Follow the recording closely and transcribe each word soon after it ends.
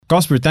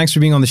Gosbert, thanks for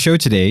being on the show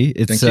today.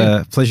 It's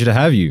a pleasure to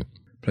have you.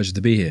 Pleasure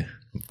to be here.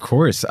 Of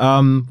course.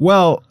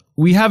 Well,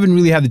 we haven't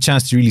really had the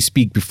chance to really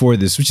speak before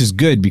this, which is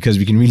good because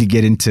we can really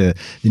get into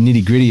the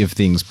nitty gritty of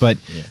things. But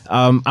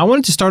I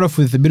wanted to start off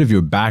with a bit of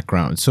your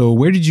background. So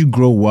where did you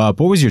grow up?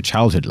 What was your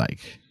childhood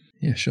like?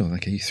 Yeah, sure.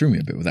 Okay, you threw me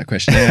a bit with that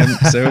question.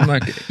 So I'm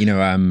like,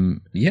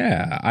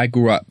 I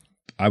grew up,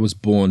 I was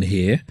born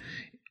here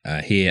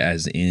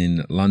as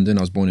in London.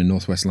 I was born in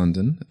northwest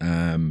London,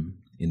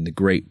 in the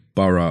great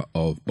borough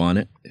of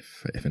Barnet,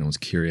 if anyone's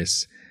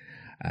curious,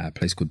 a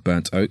place called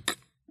Burnt Oak,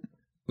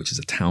 which is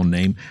a town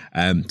name,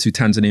 to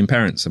Tanzanian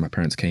parents. So my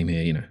parents came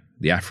here,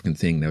 the African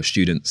thing. They were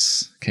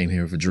students, came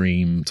here with a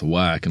dream to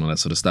work and all that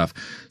sort of stuff.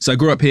 So I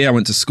grew up here. I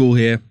went to school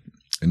here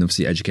and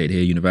obviously educated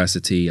here,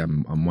 university.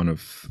 I'm one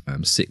of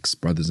 6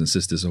 brothers and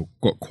sisters. So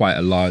I've got quite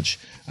a large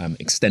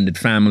extended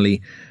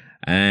family.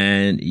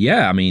 And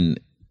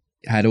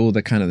had all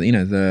the kind of,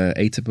 the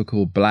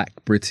atypical Black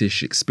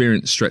British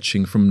experience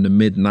stretching from the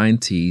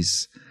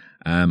mid-90s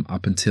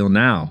up until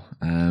now.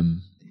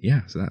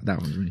 So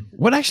that one really.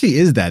 What actually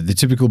is that, the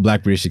typical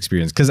Black British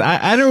experience? Because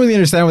I don't really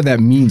understand what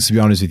that means, to be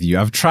honest with you.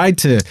 I've tried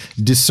to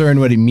discern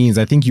what it means.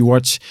 I think you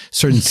watch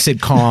certain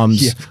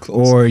sitcoms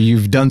or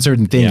you've done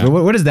certain things. But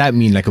what does that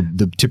mean, like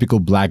the typical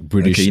Black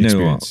British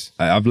experience?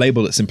 What? I've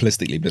labeled it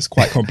simplistically, but it's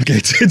quite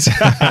complicated.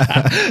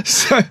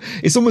 So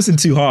it's almost in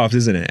 2 halves,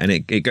 isn't it? And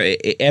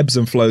it ebbs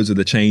and flows with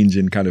the change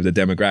in kind of the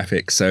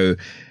demographics. So,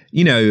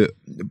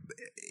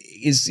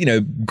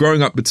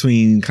 growing up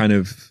between kind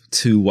of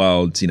 2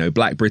 worlds,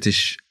 Black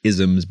British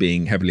isms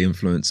being heavily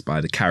influenced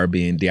by the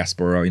Caribbean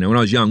diaspora. When I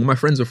was young, my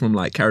friends were from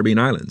like Caribbean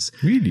islands.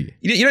 Really?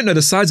 You don't know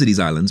the size of these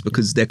islands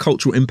because their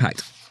cultural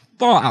impact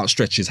far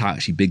outstretches how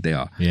actually big they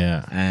are.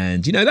 Yeah.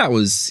 And, that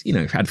was,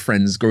 had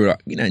friends grow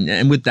up,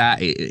 and with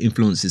that, it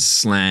influences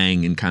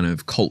slang and kind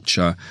of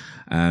culture.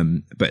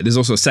 But there's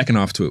also a second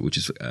half to it, which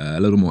is a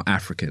little more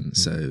African.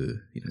 So,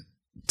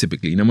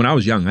 typically, when I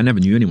was young, I never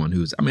knew anyone who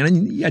was,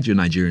 you had your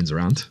Nigerians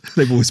around.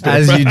 They've always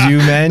been you do,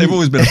 man. They've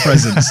always been a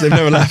presence. They've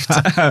never left.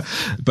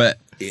 But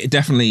it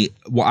definitely,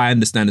 what I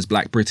understand as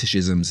Black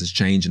Britishisms has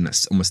changed, and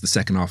that's almost the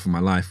second half of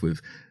my life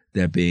with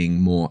there being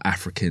more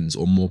Africans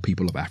or more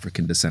people of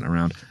African descent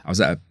around. I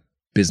was at a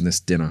business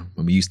dinner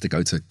when we used to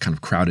go to kind of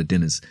crowded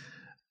dinners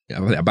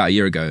about a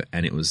year ago,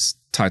 and it was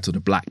titled a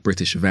Black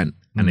British event,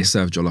 and they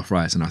served jollof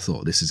rice, and I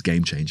thought, this is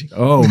game changing.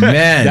 Oh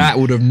man, that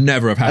would have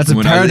never have happened.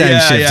 That's a paradigm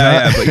shift.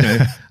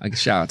 But I can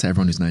shout out to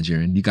everyone who's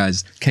Nigerian. You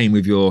guys came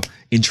with your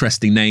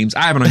interesting names.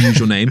 I have an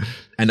unusual name,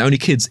 and the only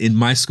kids in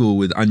my school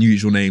with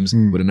unusual names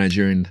were the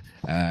Nigerian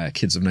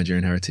kids of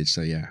Nigerian heritage.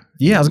 So I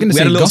was going to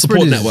say, we had a little Gosbert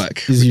support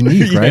network. Is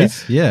unique, right?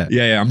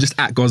 Yeah. I'm just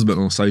at Gosbert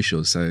on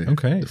socials. So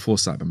the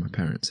foresight by my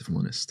parents, if I'm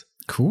honest.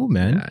 Cool,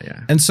 man.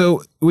 Yeah. And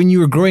so when you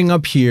were growing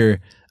up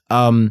here,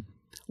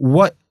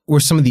 what were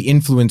some of the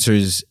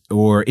influencers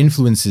or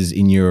influences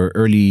in your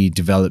early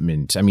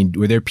development?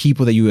 Were there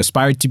people that you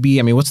aspired to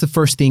be? What's the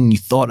first thing you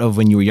thought of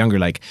when you were younger?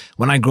 Like,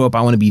 when I grow up,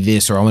 I want to be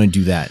this or I want to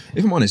do that.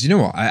 If I'm honest,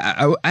 what?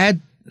 I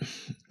had,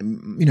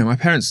 my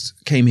parents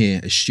came here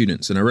as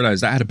students, and I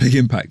realized that had a big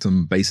impact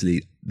on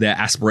basically their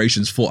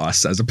aspirations for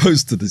us as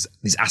opposed to these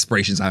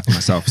aspirations I have for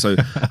myself. So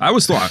I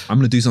always thought I'm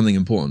going to do something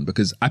important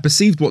because I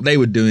perceived what they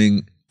were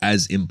doing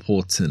as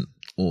important.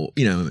 Or,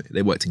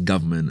 they worked in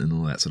government and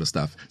all that sort of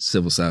stuff,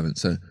 civil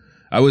servants. So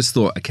I always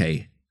thought,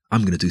 okay,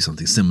 I'm going to do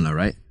something similar,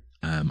 right?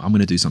 I'm going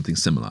to do something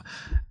similar.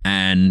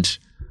 And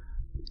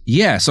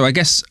so I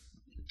guess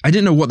I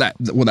didn't know what that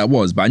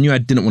was, but I knew I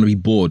didn't want to be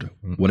bored,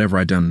 whatever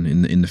I'd done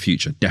in the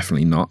future,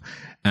 definitely not.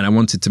 And I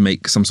wanted to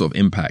make some sort of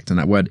impact. And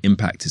that word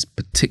impact is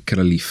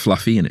particularly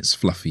fluffy, and it's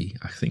fluffy,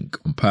 I think,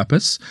 on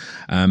purpose.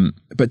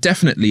 But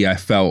definitely I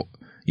felt,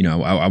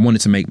 I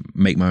wanted to make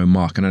my own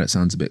mark. I know that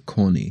sounds a bit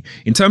corny.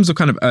 In terms of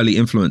kind of early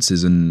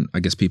influences and I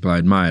guess people I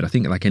admired, I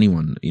think like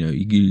anyone,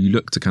 you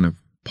look to kind of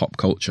pop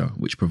culture,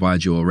 which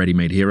provides your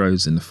ready-made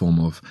heroes in the form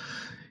of,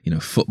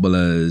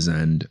 footballers.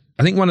 And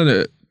I think one of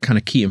the kind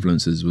of key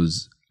influences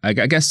was, I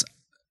guess,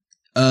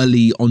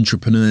 early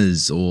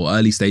entrepreneurs or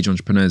early stage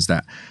entrepreneurs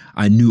that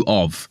I knew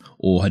of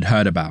or had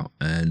heard about.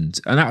 And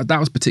that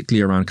was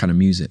particularly around kind of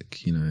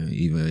music,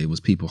 either it was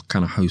people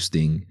kind of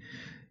hosting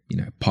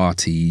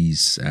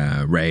parties,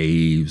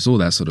 raves, all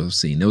that sort of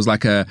scene. There was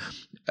like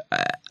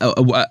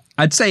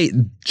I'd say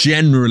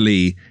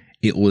generally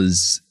it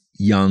was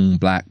young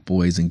Black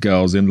boys and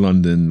girls in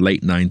London,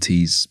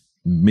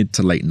 mid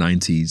to late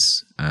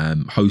 90s,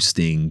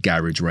 hosting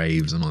garage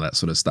raves and all that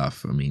sort of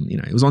stuff.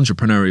 It was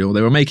entrepreneurial.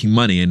 They were making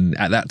money. And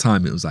at that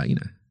time it was like,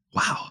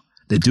 wow,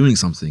 they're doing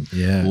something,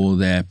 or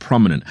they're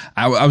prominent.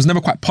 I was never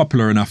quite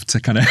popular enough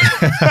to kind of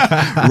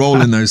roll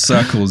in those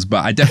circles,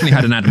 but I definitely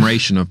had an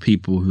admiration of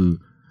people who,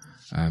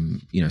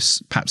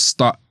 perhaps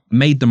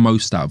made the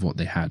most out of what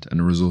they had and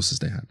the resources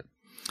they had.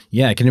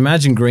 Yeah, I can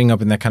imagine growing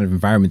up in that kind of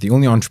environment. The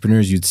only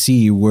entrepreneurs you'd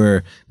see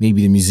were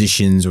maybe the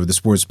musicians or the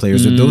sports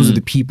players. Or those are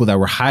the people that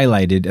were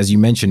highlighted, as you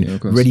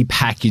mentioned, ready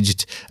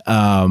packaged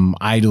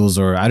idols,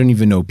 or I don't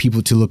even know,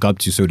 people to look up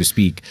to, so to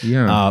speak.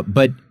 Yeah.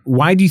 But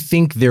why do you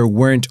think there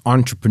weren't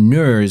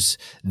entrepreneurs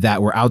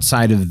that were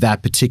outside of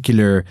that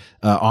particular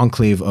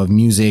enclave of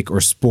music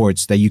or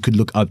sports that you could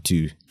look up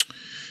to?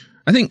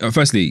 I think,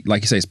 firstly,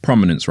 like you say, it's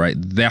prominence, right?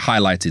 They're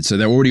highlighted. So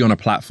they're already on a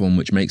platform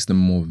which makes them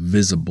more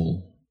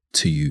visible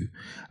to you.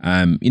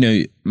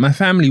 My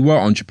family were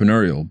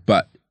entrepreneurial,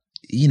 but,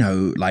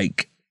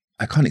 like,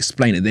 I can't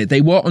explain it. They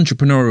were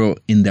entrepreneurial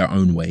in their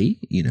own way,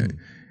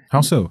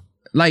 How so?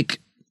 Like,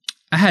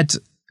 I had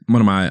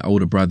one of my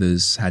older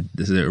brothers had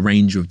a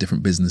range of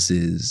different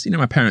businesses.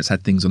 My parents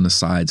had things on the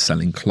side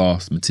selling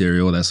cloth,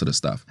 material, that sort of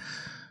stuff.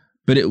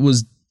 But it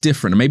was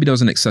different. And maybe there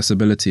was an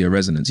accessibility or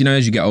resonance.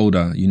 As you get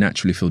older, you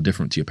naturally feel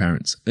different to your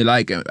parents.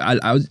 Like,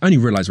 I only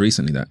realized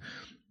recently that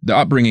the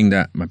upbringing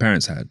that my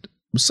parents had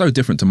was so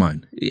different to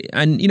mine.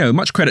 And,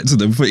 much credit to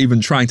them for even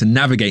trying to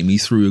navigate me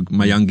through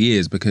my young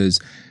years, because,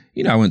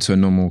 I went to a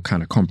normal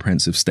kind of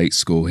comprehensive state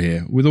school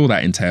here with all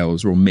that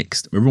entails. We're all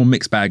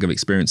mixed bag of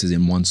experiences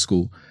in one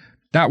school.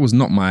 That was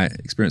not my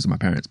experience with my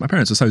parents. My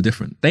parents are so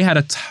different. They had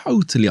a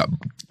totally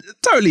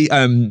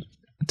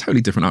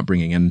different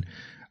upbringing. And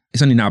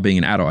it's only now being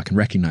an adult I can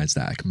recognize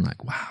that. I'm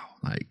like, wow,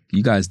 like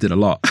you guys did a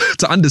lot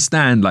to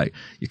understand, like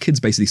your kids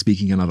basically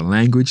speaking another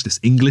language, this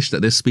English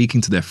that they're speaking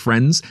to their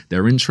friends,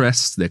 their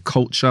interests, their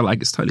culture,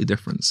 like it's totally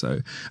different. So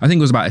I think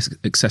it was about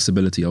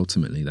accessibility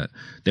ultimately, that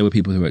there were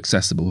people who were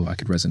accessible who I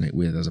could resonate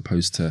with, as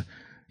opposed to,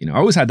 I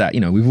always had that,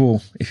 we've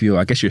all, if you're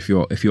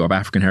of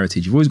African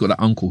heritage, you've always got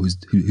that uncle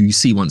who you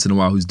see once in a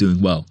while who's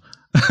doing well.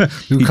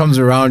 Who comes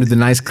around with a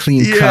nice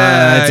clean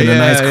cut and a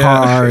nice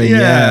car.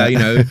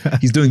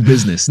 And he's doing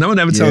business. No one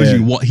ever tells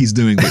you what he's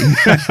doing,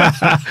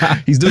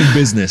 but he's doing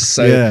business.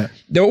 So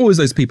there were always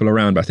those people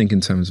around, but I think in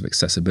terms of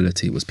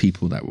accessibility, it was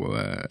people that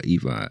were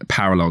either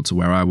parallel to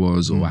where I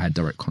was or I had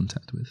direct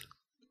contact with.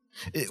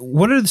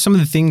 What are some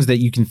of the things that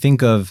you can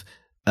think of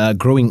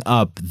growing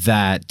up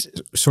that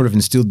sort of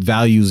instilled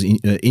values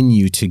in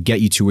you to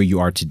get you to where you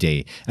are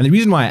today? And the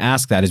reason why I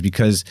ask that is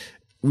because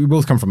we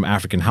both come from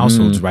African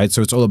households, right? So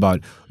it's all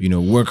about,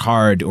 work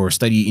hard or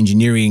study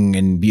engineering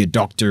and be a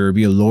doctor, or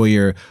be a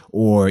lawyer,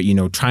 or,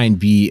 try and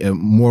be a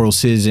moral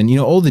citizen,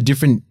 all the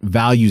different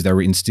values that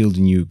were instilled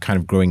in you kind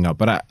of growing up.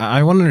 But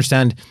I want to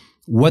understand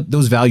what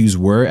those values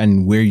were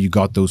and where you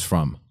got those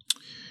from.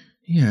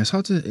 Yeah, it's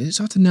hard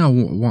to nail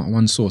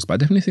one source, but I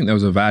definitely think there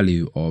was a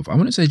value of, I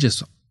wouldn't say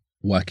just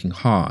working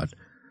hard,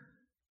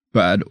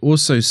 but I'd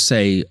also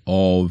say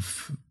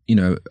of, I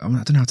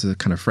don't know how to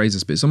kind of phrase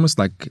this, but it's almost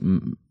like,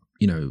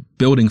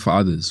 building for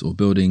others or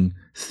building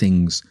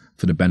things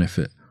for the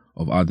benefit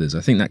of others. I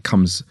think that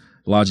comes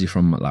largely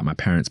from like my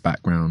parents'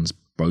 backgrounds,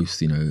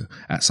 both,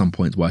 at some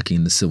point working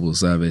in the civil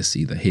service,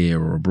 either here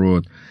or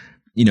abroad.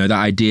 That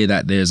idea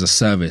that there's a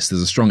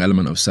strong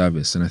element of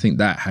service. And I think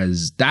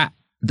that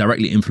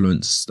directly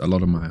influenced a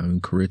lot of my own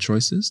career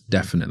choices,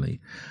 definitely.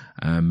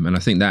 And I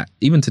think that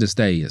even to this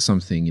day, it's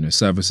something,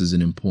 service is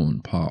an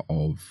important part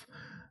of,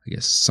 I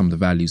guess, some of the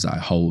values that I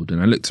hold,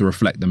 and I look to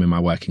reflect them in my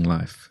working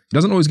life. It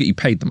doesn't always get you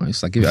paid the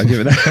most. I give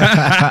it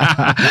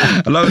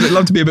that. I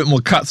love to be a bit more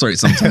cutthroat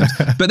sometimes,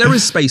 but there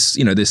is space.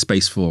 There's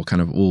space for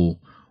kind of all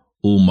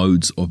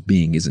modes of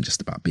being. Isn't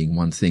just about being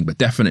one thing, but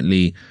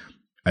definitely,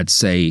 I'd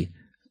say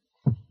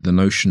the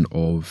notion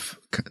of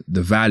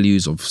the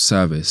values of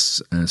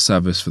service and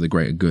service for the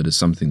greater good is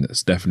something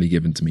that's definitely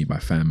given to me by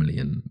family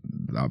and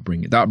the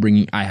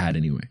upbringing I had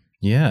anyway.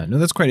 Yeah, no,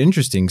 that's quite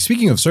interesting.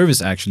 Speaking of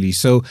service, actually,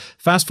 so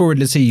fast forward,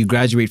 let's say you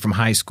graduate from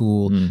high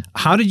school.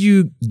 How did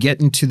you get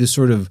into the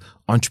sort of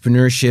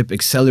entrepreneurship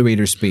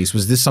accelerator space?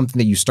 Was this something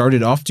that you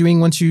started off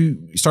doing once you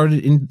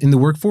started in the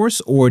workforce,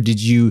 or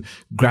did you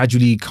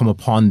gradually come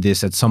upon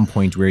this at some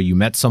point where you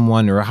met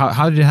someone, or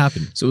how did it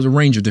happen? So it was a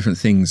range of different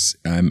things,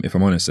 if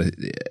I'm honest,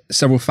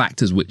 several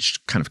factors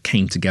which kind of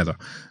came together.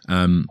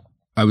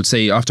 I would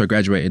say after I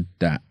graduated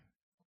that,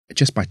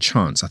 just by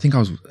chance, I think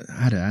I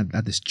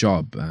had this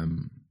job,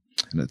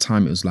 and at the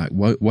time, it was like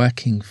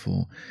working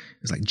for,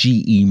 it was like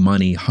GE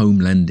Money Home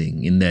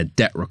Lending in their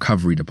debt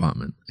recovery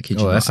department.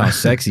 That sounds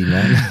sexy,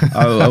 man.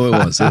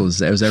 It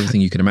was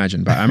everything you could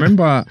imagine. But I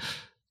remember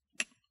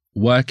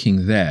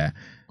working there,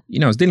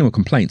 I was dealing with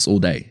complaints all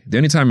day. The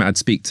only time I'd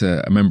speak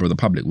to a member of the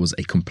public was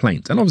a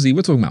complaint. And obviously,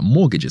 we're talking about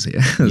mortgages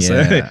here.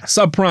 So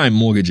subprime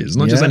mortgages,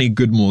 not just any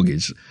good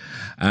mortgage.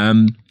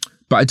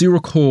 But I do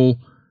recall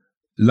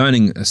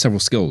learning several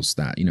skills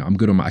that,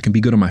 I can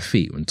be good on my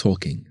feet when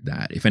talking,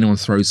 that if anyone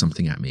throws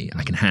something at me,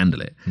 I can handle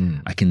it.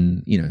 I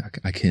can,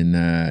 I can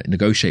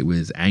negotiate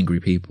with angry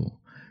people.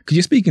 Because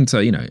you're speaking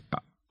to,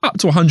 up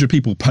to 100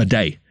 people per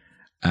day,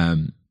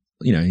 from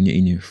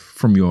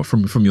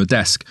your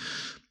desk.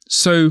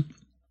 So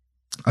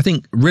I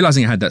think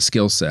realizing I had that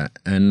skill set,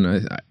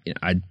 and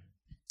I'd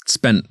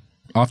spent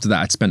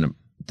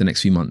the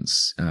next few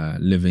months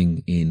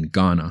living in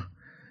Ghana.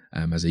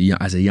 as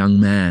a young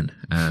man.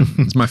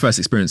 It's my first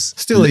experience.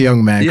 Still a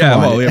young man. Yeah,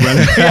 Come on. well,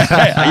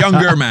 yeah, a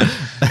younger man.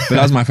 But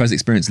that was my first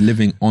experience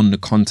living on the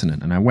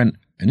continent. And I went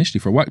initially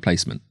for a work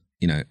placement,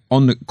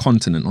 on the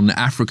continent, on the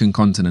African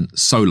continent,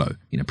 solo.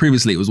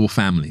 Previously it was all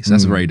family. So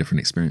that's a very different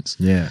experience.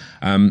 Yeah.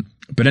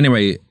 But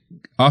anyway,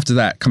 after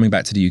that, coming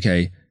back to the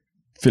UK,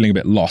 feeling a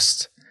bit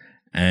lost.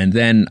 And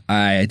then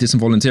I did some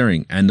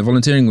volunteering, and the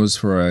volunteering was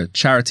for a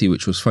charity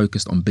which was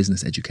focused on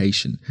business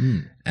education.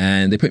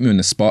 And they put me on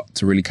the spot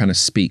to really kind of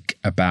speak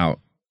about,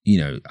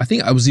 I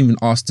think I was even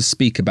asked to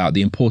speak about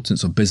the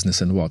importance of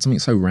business in the world, something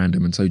so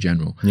random and so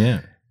general.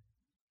 Yeah.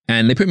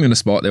 And they put me on the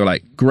spot. They were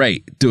like,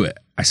 great, do it.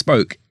 I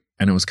spoke,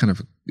 and it was kind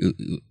of,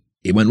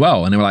 it went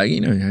well. And they were like,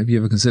 have you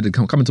ever considered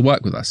coming to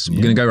work with us?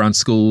 We're going to go around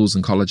schools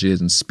and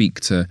colleges and speak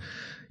to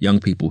young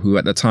people who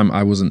at the time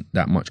I wasn't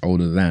that much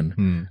older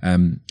than,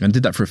 and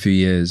did that for a few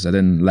years. I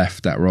then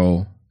left that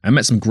role. I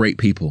met some great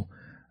people,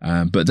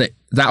 but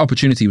that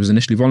opportunity was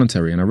initially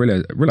voluntary, and I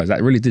realized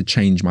that really did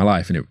change my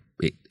life, and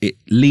it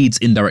leads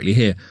indirectly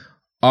here.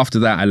 After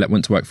that, I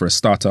went to work for a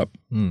startup,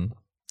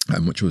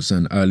 which was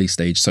an early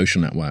stage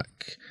social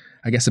network.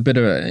 I guess a bit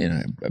of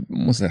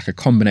almost like a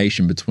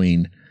combination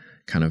between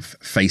kind of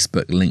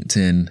Facebook,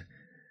 LinkedIn,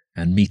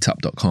 and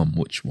Meetup.com,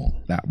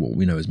 what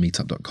we know as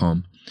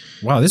Meetup.com.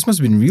 Wow, this must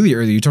have been really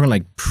early. You're talking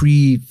like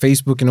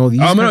pre-Facebook and all these.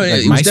 Oh no,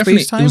 it was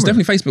definitely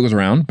Facebook was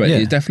around, but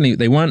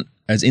they weren't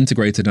as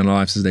integrated in our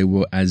lives as they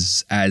were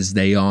as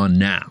they are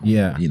now.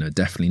 Yeah,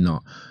 definitely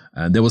not.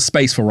 There was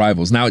space for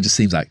rivals. Now it just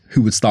seems like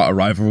who would start a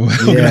rival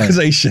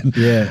organization.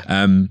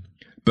 Yeah.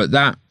 But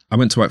I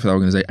went to work for that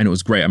organization, and it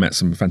was great. I met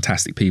some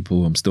fantastic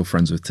people I'm still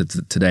friends with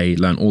today.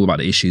 Learned all about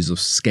the issues of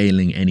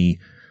scaling any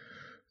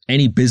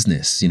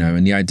business,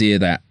 and the idea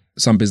that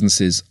some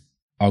businesses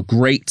are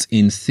great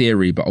in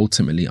theory, but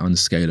ultimately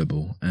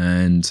unscalable.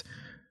 And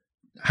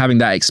having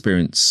that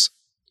experience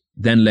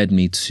then led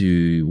me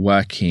to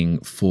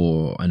working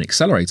for an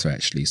accelerator,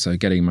 actually. So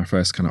getting my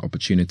first kind of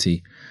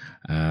opportunity.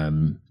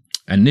 And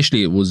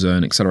initially it was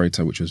an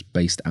accelerator which was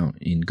based out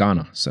in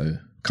Ghana. So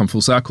come full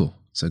circle.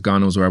 So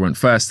Ghana was where I went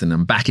first, and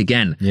I'm back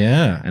again.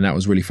 Yeah. And that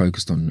was really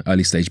focused on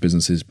early stage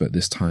businesses, but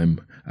this time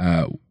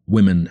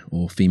women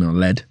or female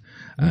led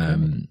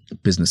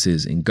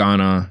businesses in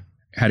Ghana.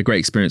 Had a great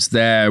experience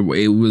there.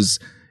 It was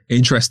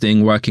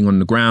interesting working on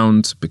the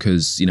ground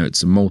because,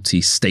 it's a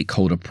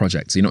multi-stakeholder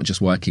project. So you're not just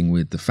working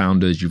with the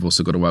founders, you've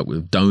also got to work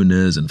with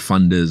donors and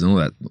funders and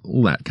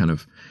all that kind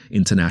of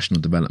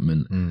international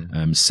development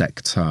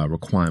sector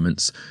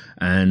requirements.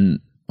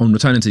 And on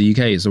returning to the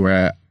UK is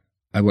where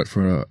I worked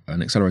for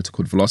an accelerator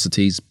called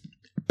Velocities,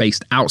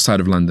 based outside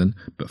of London,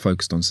 but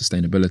focused on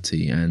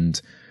sustainability.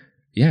 And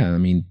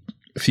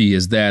a few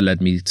years there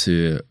led me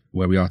to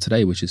where we are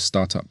today, which is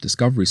Startup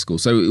Discovery School.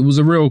 So it was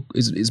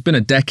it's been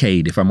a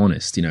decade, if I'm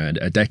honest,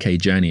 a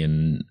decade journey.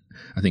 And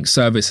I think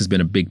service has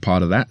been a big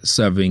part of that,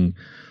 serving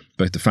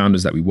both the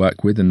founders that we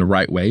work with in the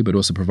right way, but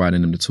also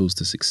providing them the tools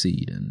to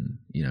succeed.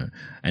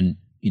 And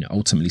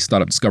ultimately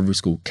Startup Discovery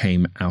School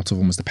came out of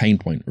almost a pain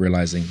point,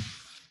 realizing,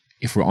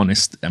 if we're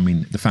honest,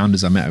 the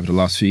founders I met over the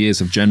last few years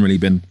have generally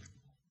been,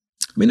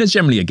 there's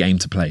generally a game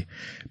to play.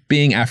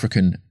 Being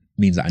African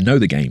means that I know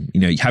the game.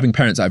 Having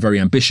parents that are very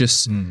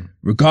ambitious,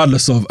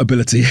 regardless of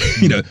ability,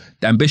 the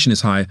ambition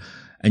is high.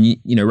 And,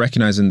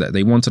 recognizing that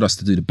they wanted us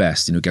to do the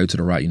best, go to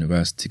the right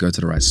university, go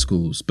to the right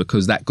schools,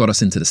 because that got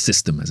us into the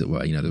system, as it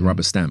were, the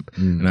rubber stamp.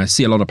 And I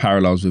see a lot of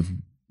parallels with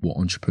what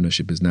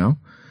entrepreneurship is now.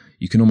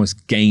 You can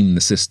almost game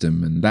the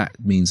system, and that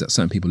means that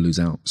certain people lose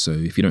out. So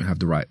if you don't have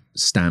the right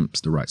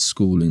stamps, the right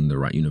schooling, the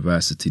right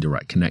university, the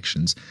right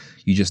connections,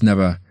 you just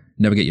never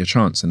get your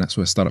chance. And that's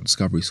where Startup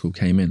Discovery School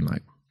came in.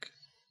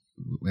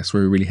 That's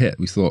where we really hit.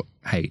 We thought,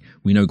 hey,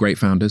 we know great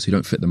founders who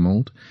don't fit the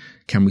mold.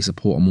 Can we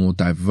support a more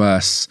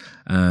diverse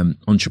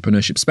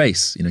entrepreneurship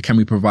space? Can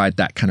we provide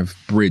that kind of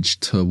bridge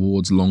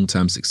towards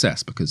long-term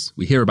success? Because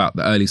we hear about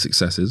the early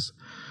successes.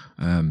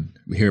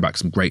 We hear about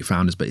some great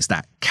founders, but it's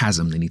that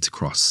chasm they need to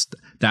cross.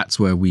 That's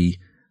where we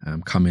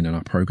come in, and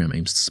our program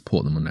aims to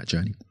support them on that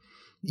journey.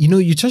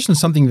 You touched on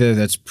something there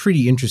that's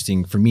pretty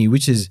interesting for me,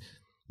 which is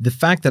the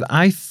fact that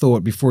I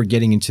thought before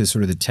getting into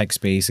sort of the tech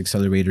space,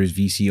 accelerators,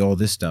 VC, all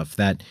this stuff,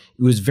 that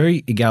it was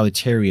very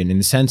egalitarian in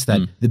the sense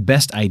that the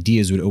best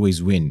ideas would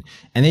always win.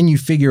 And then you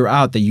figure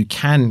out that you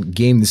can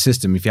game the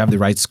system if you have the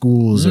right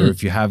schools or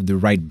if you have the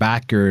right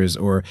backers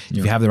or if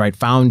you have the right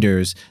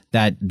founders,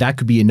 that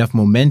could be enough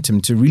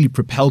momentum to really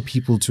propel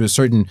people to a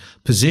certain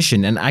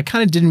position. And I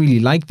kind of didn't really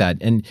like that.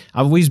 And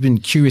I've always been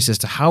curious as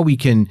to how we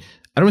can,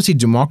 I don't want to say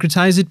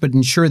democratize it, but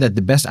ensure that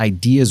the best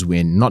ideas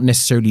win, not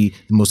necessarily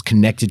the most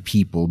connected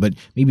people, but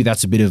maybe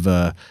that's a bit of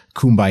a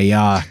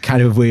kumbaya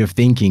kind of way of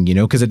thinking,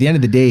 because at the end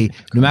of the day,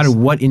 no matter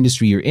what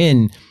industry you're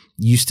in,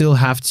 you still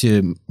have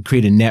to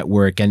create a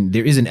network, and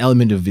there is an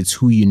element of it's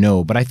who you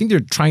know. But I think they're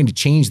trying to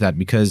change that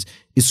because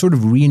it sort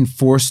of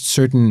reinforced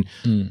certain,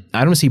 I don't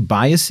want to say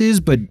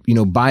biases, but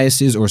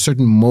biases or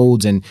certain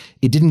molds, and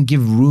it didn't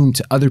give room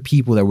to other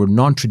people that were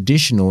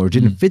non-traditional or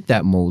didn't fit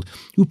that mold,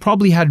 who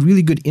probably had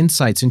really good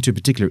insights into a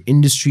particular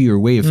industry or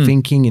way of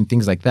thinking and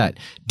things like that.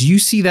 Do you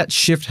see that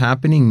shift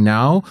happening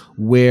now,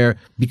 where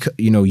because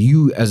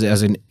you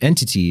as an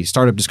entity,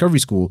 Startup Discovery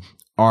School,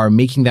 are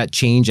making that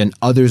change and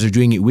others are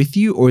doing it with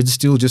you, or is it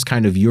still just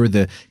kind of you're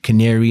the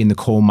canary in the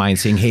coal mine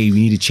saying, hey,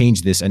 we need to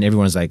change this, and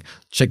everyone's like,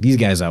 check these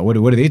guys out, what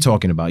are they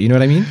talking about? You know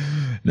what I mean?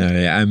 No,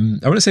 I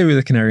wouldn't say we're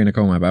the canary in the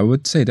coal mine, but I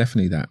would say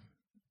definitely that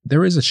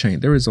there is a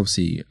change. There is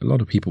obviously a lot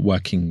of people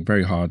working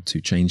very hard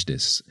to change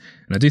this,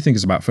 and I do think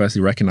it's about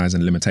firstly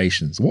recognizing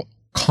limitations. What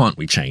can't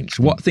we change?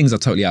 What things are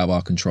totally out of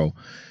our control?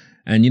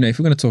 And if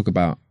we're going to talk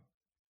about,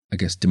 I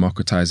guess,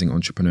 democratizing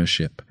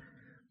entrepreneurship,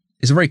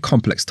 it's a very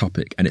complex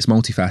topic and it's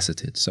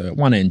multifaceted. So at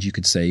one end, you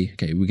could say,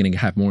 okay, we're going to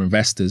have more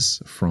investors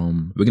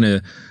we're going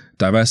to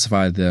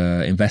diversify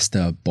the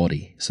investor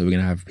body. So we're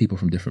going to have people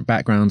from different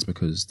backgrounds,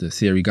 because the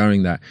theory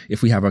going that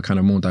if we have a kind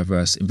of more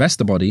diverse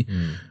investor body,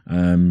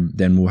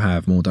 then we'll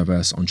have more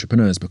diverse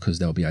entrepreneurs because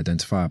they'll be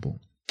identifiable.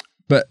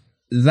 But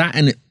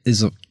that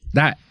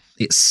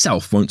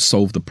itself won't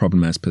solve the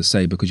problem as per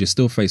se, because you're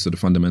still faced with a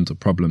fundamental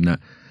problem that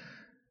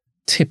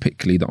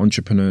typically the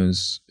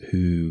entrepreneurs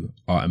who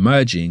are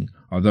emerging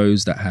are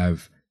those that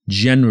have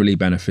generally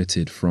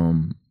benefited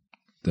from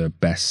the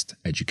best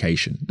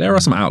education. There are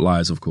some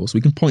outliers, of course.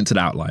 We can point to the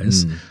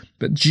outliers,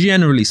 but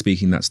generally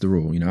speaking, that's the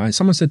rule.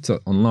 Someone said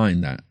online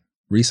that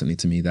recently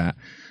to me that,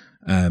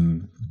 I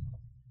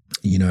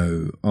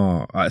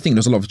think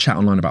there's a lot of chat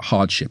online about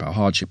hardship, how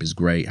hardship is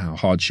great, how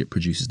hardship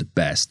produces the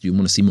best. You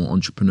want to see more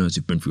entrepreneurs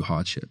who've been through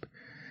hardship.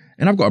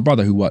 And I've got a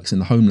brother who works in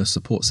the homeless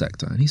support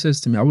sector, and he says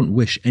to me, I wouldn't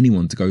wish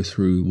anyone to go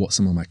through what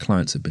some of my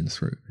clients have been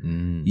through.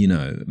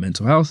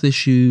 Mental health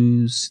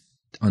issues,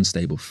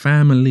 unstable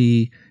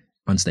family,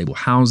 unstable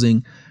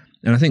housing.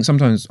 And I think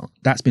sometimes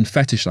that's been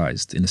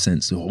fetishized in the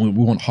sense that we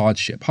want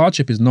hardship.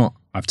 Hardship is not,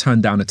 I've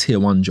turned down a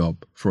tier 1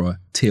 job for a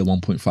tier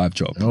 1.5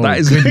 job. Oh, that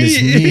is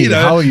goodness me.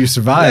 How will you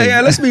survive?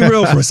 Yeah, let's be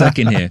real for a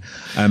second here.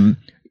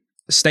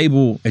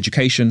 Stable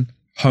education,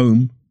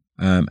 home,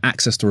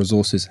 access to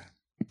resources,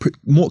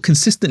 more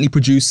consistently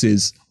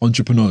produces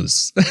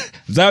entrepreneurs.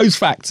 Those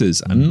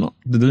factors, and not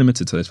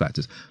limited to those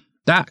factors,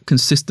 that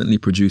consistently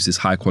produces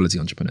high quality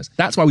entrepreneurs.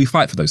 That's why we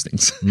fight for those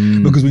things,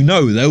 because we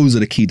know those are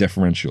the key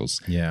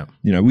differentials. Yeah.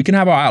 We can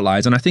have our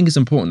outliers, and I think it's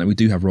important that we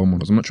do have role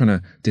models. I'm not trying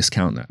to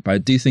discount that, but I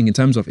do think in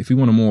terms of if we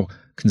want a more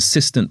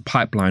consistent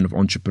pipeline of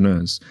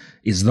entrepreneurs,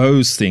 is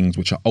those things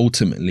which are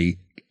ultimately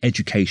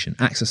education,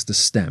 access to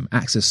STEM,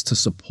 access to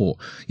support,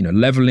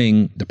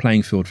 leveling the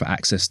playing field for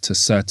access to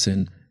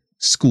certain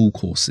school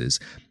courses.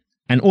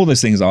 And all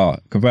those things are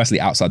conversely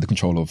outside the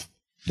control of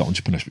the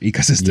entrepreneurship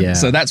ecosystem. Yeah.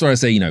 So that's where I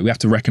say, we have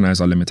to recognize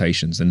our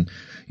limitations. And,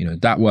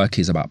 that work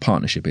is about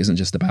partnership. It isn't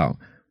just about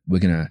we're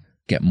going to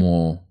get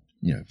more,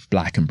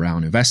 black and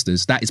brown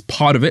investors. That is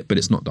part of it, but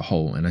it's not the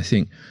whole. And I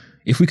think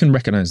if we can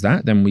recognize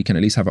that, then we can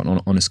at least have an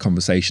honest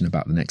conversation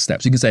about the next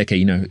steps. You can say,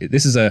 okay,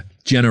 this is a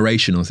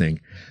generational thing.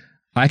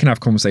 I can have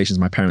conversations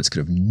my parents could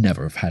have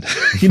never have had.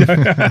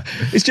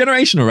 It's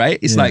generational, right?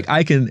 It's like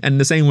and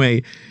the same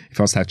way, if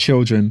I was to have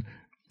children,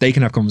 they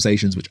can have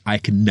conversations which I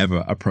can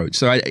never approach.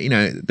 So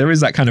there is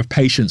that kind of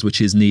patience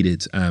which is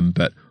needed,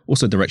 but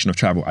also direction of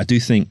travel. I do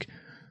think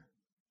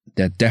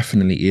there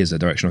definitely is a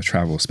direction of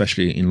travel,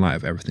 especially in light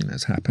of everything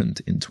that's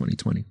happened in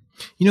 2020.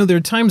 There are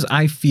times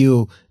I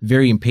feel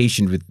very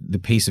impatient with the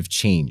pace of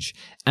change,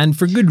 and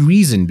for good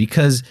reason,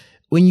 because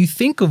when you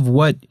think of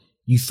what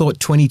you thought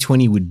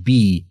 2020 would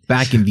be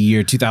back in the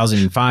year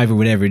 2005 or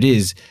whatever it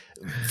is,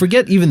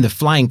 forget even the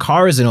flying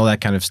cars and all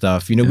that kind of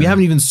stuff. We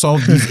haven't even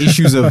solved these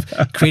issues of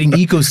creating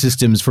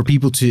ecosystems for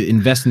people to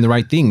invest in the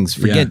right things.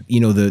 Forget,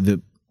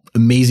 the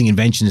amazing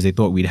inventions they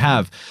thought we'd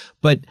have.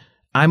 But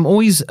I'm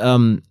always,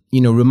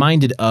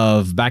 reminded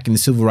of back in the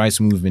civil rights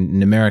movement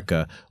in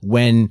America,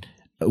 when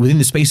within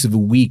the space of a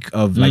week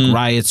of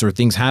riots or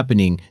things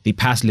happening, they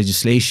passed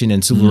legislation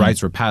and civil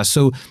rights were passed.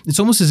 So it's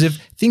almost as if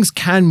things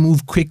can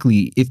move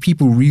quickly if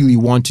people really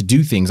want to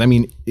do things. I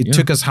mean, it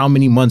took us how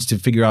many months to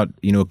figure out,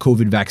 a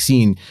COVID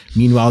vaccine.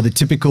 Meanwhile, the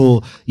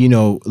typical,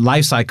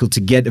 life cycle to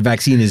get a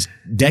vaccine is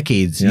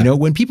decades.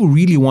 When people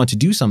really want to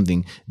do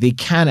something, they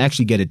can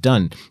actually get it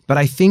done. But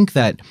I think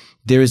that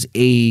there's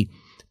a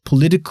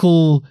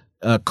political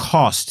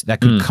cost that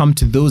could come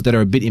to those that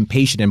are a bit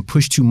impatient and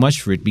push too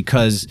much for it,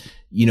 because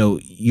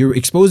you're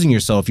exposing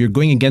yourself, you're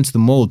going against the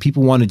mold.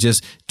 People want to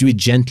just do it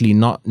gently,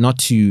 not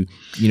to,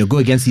 go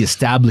against the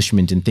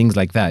establishment and things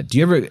like that. Do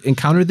you ever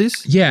encounter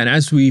this? Yeah. And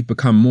as we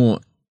become more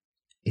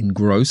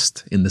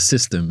engrossed in the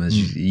system,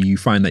 as you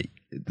find that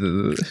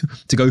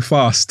to go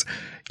fast,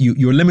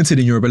 you're limited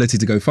in your ability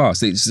to go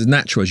fast. It's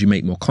natural as you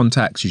make more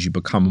contacts, as you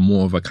become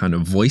more of a kind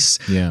of voice.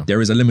 Yeah.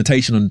 There is a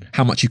limitation on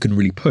how much you can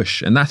really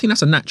push. And I think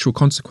that's a natural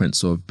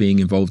consequence of being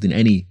involved in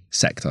any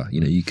sector. You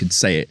know, you could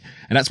say it,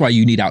 and that's why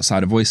you need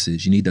outsider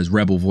voices. You need those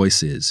rebel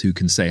voices who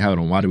can say, hold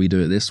on, why do we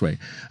do it this way?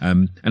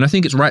 And I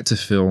think it's right to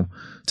feel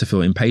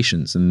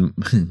impatience. And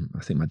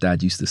I think my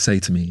dad used to say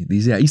to me, he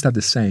used to have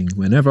this saying,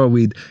 whenever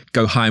we'd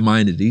go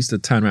high-minded, he used to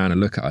turn around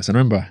and look at us. And I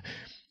remember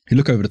he'd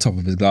look over the top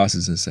of his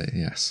glasses and say,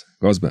 yes,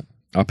 Rosbert,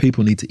 our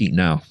people need to eat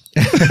now.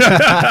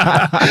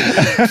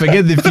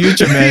 Forget the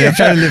future, man. I'm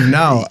trying to live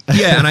now.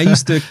 Yeah, and I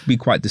used to be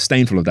quite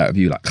disdainful of that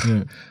view. Like,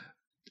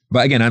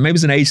 but again, maybe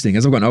it's an age thing.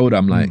 As I've gotten older,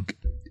 I'm like,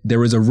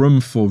 there is a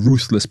room for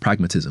ruthless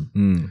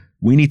pragmatism.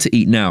 We need to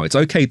eat now. It's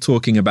okay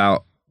talking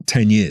about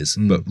 10 years,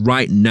 but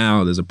right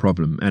now there's a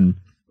problem. And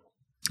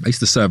I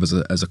used to serve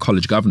as a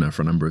college governor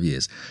for a number of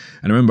years.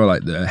 And I remember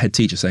like the head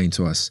teacher saying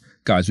to us,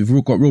 guys,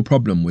 we've got a real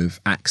problem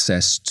with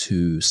access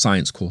to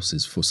science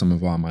courses for some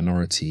of our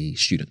minority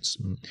students.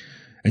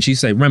 And she'd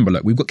say, remember,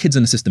 look, we've got kids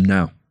in the system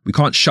now. We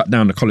can't shut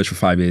down the college for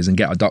 5 years and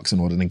get our ducks in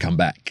order and then come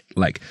back.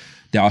 Like,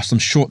 there are some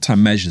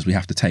short-term measures we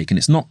have to take. And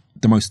it's not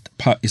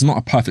it's not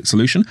a perfect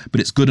solution, but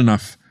it's good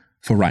enough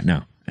for right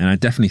now. And I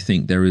definitely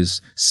think there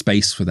is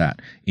space for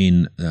that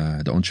in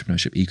the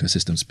entrepreneurship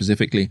ecosystem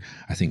specifically.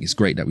 I think it's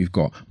great that we've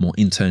got more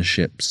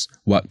internships,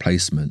 work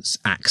placements,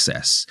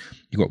 access.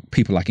 You've got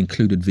people like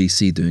Included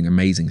VC doing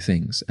amazing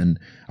things. And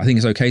I think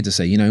it's okay to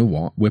say, you know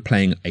what, we're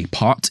playing a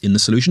part in the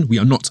solution. We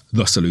are not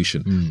the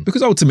solution.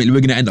 Because ultimately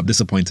we're going to end up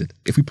disappointed.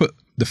 If we put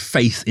the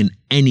faith in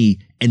any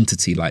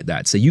entity like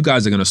that, say you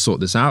guys are going to sort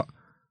this out,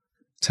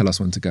 tell us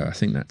when to go. I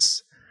think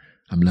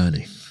I'm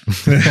learning.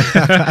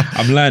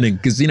 I'm learning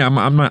because, you know,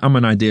 I'm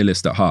an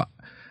idealist at heart.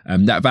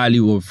 That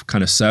value of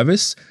kind of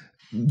service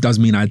does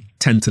mean I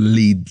tend to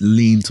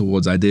lean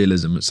towards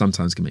idealism, which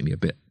sometimes can make me a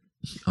bit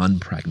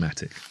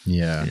unpragmatic.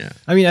 Yeah.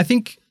 I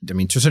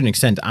mean, to a certain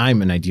extent,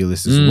 I'm an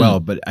idealist as well,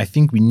 but I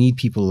think we need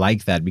people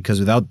like that because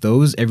without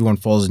those, everyone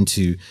falls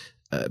into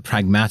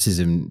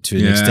pragmatism to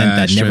an extent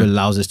that never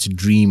allows us to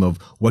dream of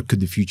what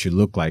could the future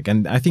look like.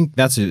 And I think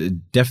that's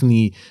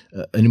definitely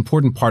an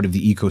important part of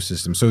the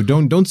ecosystem. So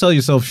don't sell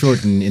yourself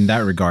short in that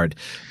regard.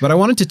 But I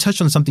wanted to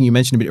touch on something you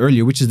mentioned a bit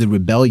earlier, which is the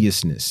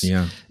rebelliousness.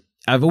 Yeah.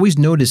 I've always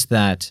noticed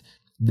that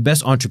the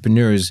best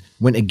entrepreneurs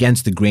went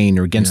against the grain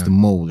or against the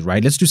mold,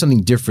 right? Let's do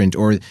something different,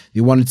 or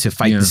they wanted to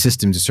fight the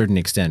system to a certain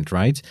extent,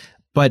 right?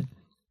 But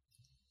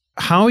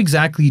how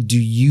exactly do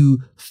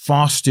you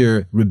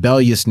foster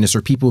rebelliousness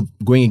or people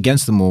going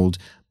against the mold,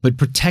 but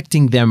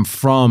protecting them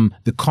from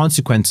the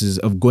consequences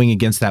of going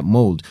against that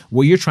mold?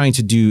 What you're trying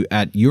to do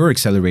at your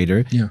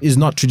accelerator is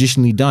not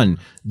traditionally done.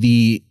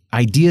 The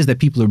ideas that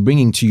people are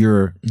bringing to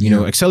your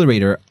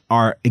accelerator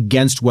are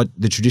against what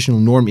the traditional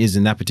norm is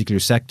in that particular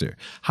sector.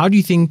 How do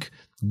you think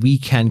we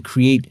can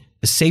create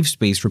a safe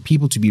space for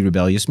people to be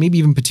rebellious, maybe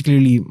even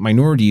particularly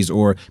minorities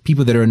or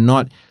people that are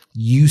not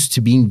used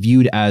to being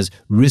viewed as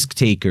risk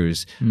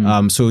takers?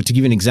 So to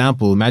give an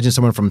example, imagine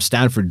someone from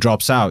Stanford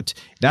drops out.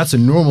 That's a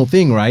normal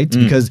thing, right?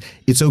 Because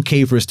it's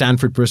okay for a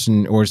Stanford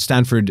person or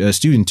Stanford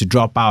student to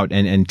drop out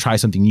and try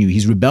something new.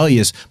 He's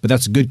rebellious, but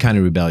that's a good kind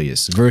of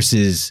rebellious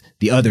versus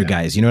the other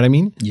guys. You know what I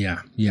mean?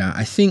 Yeah.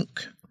 I think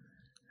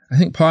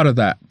part of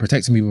that,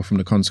 protecting people from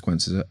the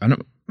consequences, I'm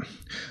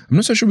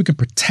not so sure we can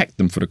protect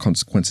them for the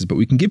consequences, but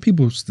we can give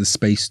people the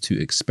space to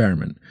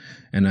experiment.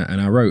 And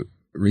I wrote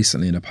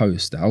recently in a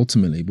post that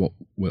ultimately what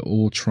we're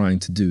all trying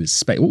to do is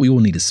space. What we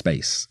all need is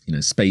space,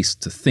 space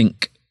to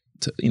think,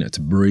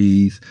 to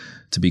breathe,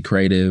 to be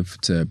creative,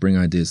 to bring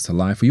ideas to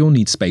life. We all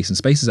need space, and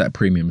space is at a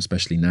premium,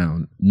 especially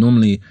now.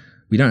 Normally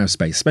we don't have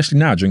space, especially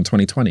now during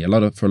 2020.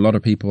 For a lot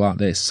of people out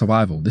there, it's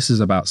survival. This is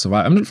about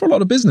survival. I mean, for a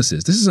lot of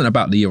businesses, this isn't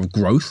about the year of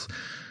growth.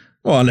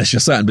 Well, unless you're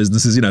certain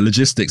businesses,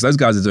 logistics, those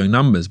guys are doing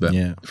numbers. But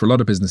for a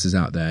lot of businesses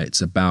out there,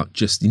 it's about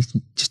you just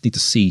need to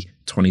see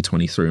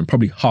 2020 through and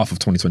probably half of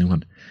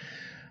 2021.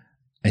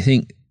 I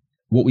think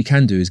what we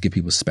can do is give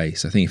people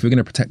space. I think if we're going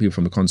to protect people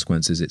from the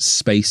consequences, it's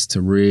space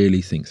to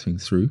really think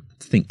things through,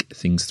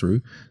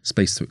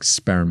 space to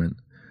experiment,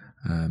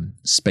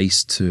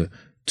 space to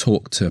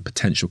talk to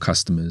potential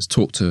customers,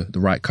 talk to the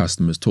right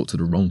customers, talk to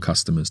the wrong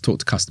customers, talk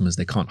to customers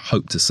they can't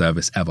hope to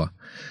service ever.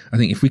 I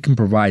think if we can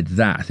provide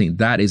that, I think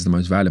that is the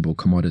most valuable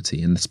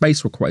commodity. And the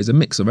space requires a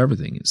mix of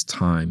everything. It's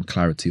time,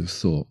 clarity of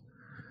thought,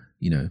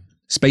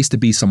 space to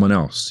be someone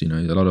else.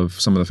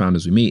 Some of the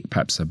founders we meet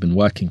perhaps have been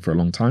working for a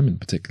long time in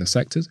particular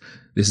sectors.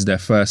 This is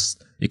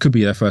it could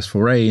be their first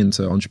foray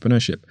into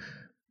entrepreneurship.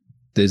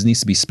 There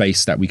needs to be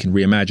space that we can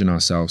reimagine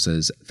ourselves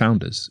as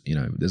founders.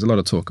 There's a lot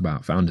of talk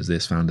about founders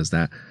this, founders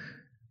that.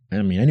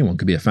 I mean, anyone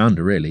could be a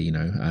founder, really,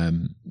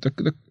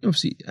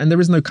 obviously, and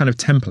there is no kind of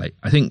template.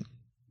 I think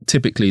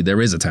typically there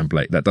is a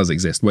template that does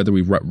exist, whether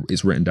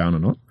it's written down or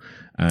not.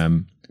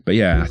 But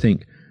yeah, I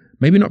think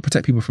maybe not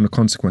protect people from the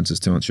consequences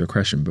to answer your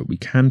question, but we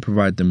can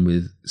provide them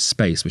with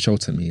space, which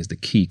ultimately is the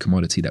key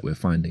commodity that we're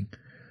finding.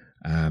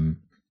 Some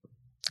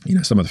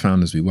of the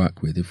founders we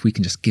work with, if we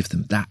can just give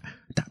them that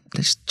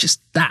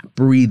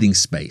breathing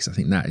space, I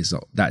think that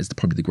is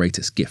probably the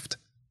greatest gift.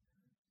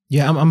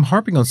 Yeah, I'm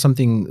harping on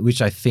something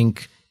which I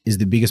think is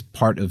the biggest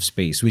part of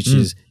space, which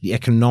is the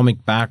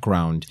economic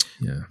background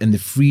and the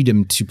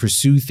freedom to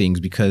pursue things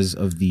because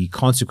of the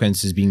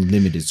consequences being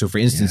limited. So for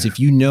instance, if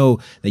you know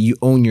that you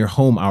own your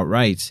home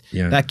outright,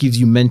 that gives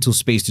you mental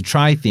space to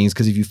try things,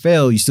 because if you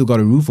fail, you still got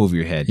a roof over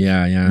your head.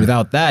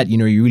 Without that,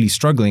 you're really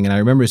struggling. And I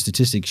remember a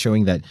statistic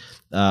showing that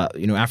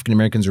African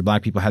Americans or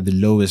Black people had the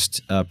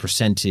lowest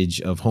percentage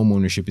of home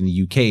ownership in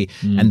the UK,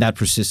 and that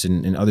persists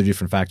in other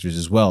different factors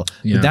as well.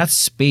 But that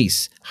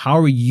space, how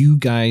are you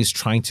guys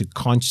trying to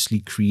consciously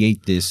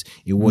create this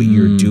in what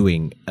you're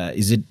doing?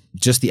 Is it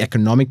just the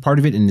economic part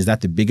of it, and is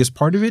that the biggest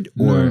part of it,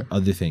 or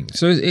other things?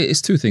 So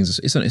it's two things.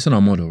 It's in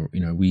our model.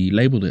 We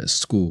labeled it as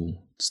school,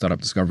 Startup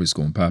Discovery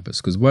School on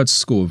purpose, because the word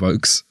school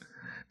evokes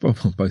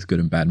both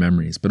good and bad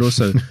memories, but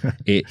also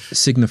it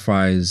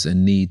signifies a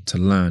need to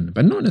learn,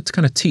 but not to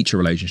kind of teach a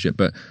relationship.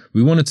 But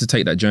we wanted to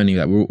take that journey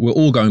that we're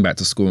all going back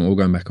to school and all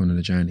going back on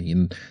the journey,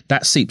 and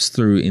that seeps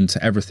through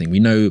into everything. We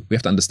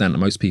have to understand that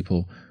most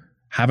people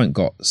haven't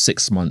got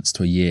 6 months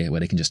to a year where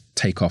they can just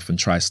take off and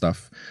try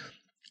stuff.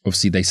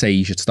 Obviously, they say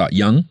you should start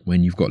young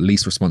when you've got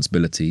least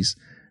responsibilities,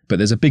 but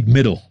there's a big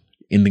middle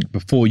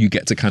before you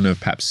get to kind of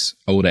perhaps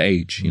older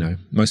age.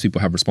 Most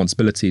people have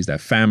responsibilities, they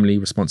have family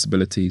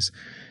responsibilities.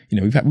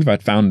 We've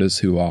had founders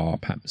who are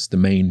perhaps the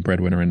main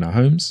breadwinner in their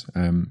homes.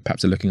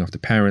 Perhaps they're looking after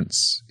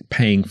parents,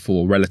 paying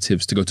for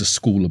relatives to go to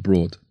school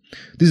abroad.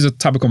 These are the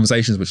type of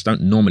conversations which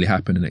don't normally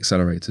happen in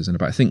accelerators,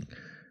 but I think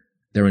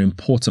they're an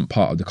important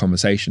part of the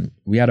conversation.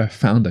 We had a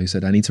founder who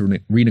said, I need to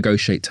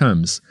renegotiate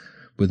terms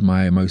with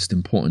my most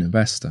important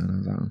investor. And I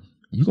was like,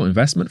 you got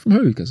investment from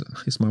who? He goes,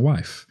 it's my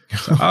wife.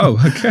 So,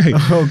 okay.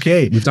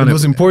 Okay. We've done the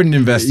most important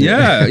investor.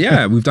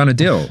 Yeah. We've done a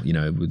deal.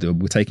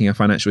 We're taking a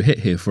financial hit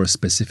here for a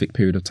specific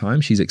period of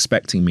time. She's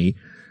expecting me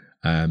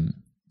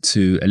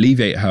to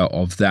alleviate her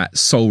of that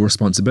sole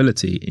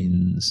responsibility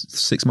in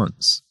 6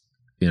 months.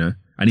 We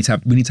need to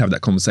have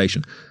that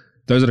conversation.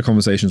 Those are the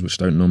conversations which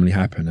don't normally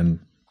happen. And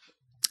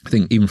I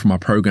think even from our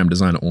program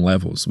design at all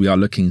levels, we are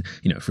looking,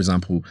 for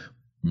example,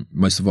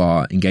 most of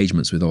our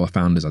engagements with our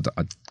founders are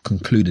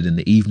concluded in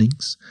the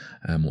evenings,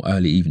 or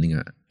early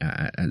evening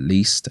at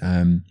least.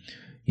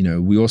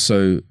 We're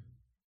also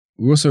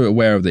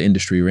aware of the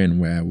industry we're in,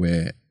 where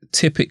we're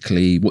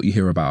typically, what you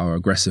hear about are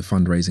aggressive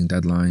fundraising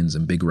deadlines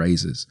and big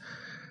raises.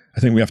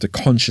 I think we have to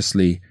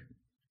consciously,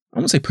 I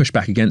won't say push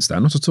back against that,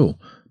 not at all,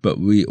 but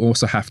we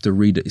also have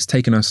to it's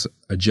taken us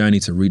a journey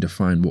to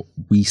redefine what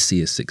we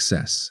see as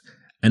success.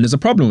 And there's a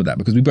problem with that,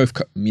 because we both,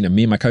 me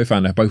and my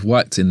co-founder have both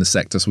worked in the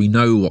sector. So we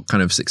know what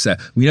kind of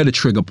success, we know the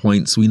trigger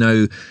points. We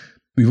know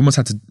we've almost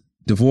had to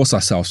divorce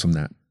ourselves from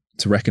that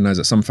to recognize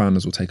that some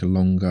founders will take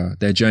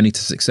their journey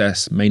to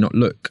success may not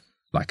look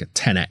like a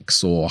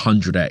 10x or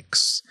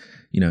 100x.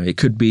 It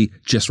could be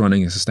just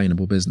running a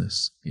sustainable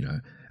business,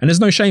 And there's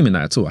no shame in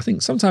that at all. I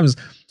think sometimes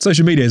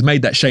social media has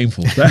made that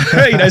shameful.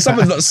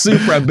 Someone's not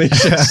super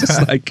ambitious.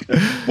 It's like,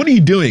 what are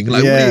you doing?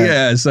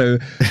 So,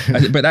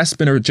 but that's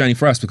been a journey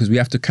for us, because we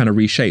have to kind of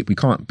reshape. We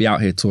can't be out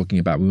here talking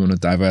about, we want to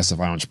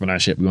diversify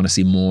entrepreneurship. We want to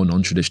see more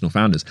non-traditional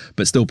founders,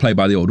 but still play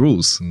by the old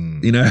rules.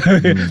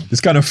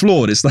 It's kind of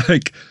flawed. It's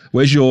like,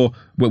 when's your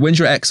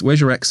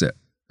exit?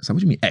 So what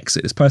do you mean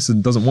exit? This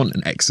person doesn't want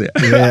an exit.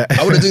 I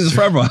want to do this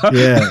forever.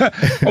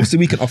 Obviously,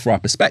 we can offer our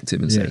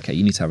perspective and say, okay,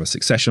 you need to have a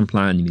succession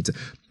plan.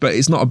 But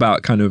it's not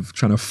about kind of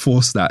trying to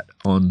force that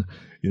on,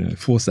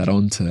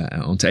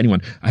 onto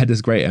anyone. I had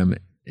this great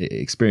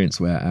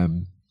experience where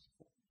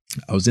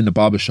I was in the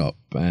barbershop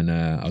and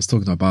I was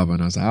talking to my barber,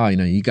 and I was like,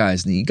 you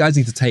guys need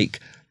to take,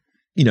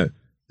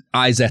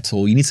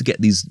 iZettle, you need to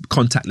get these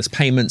contactless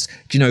payments.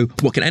 Do you know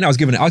what can? And I was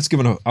given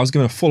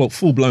a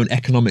full blown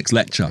economics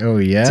lecture. Oh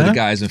yeah, to the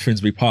guys in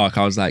Finsbury Park.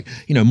 I was like,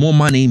 more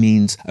money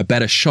means a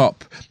better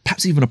shop,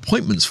 perhaps even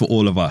appointments for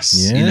all of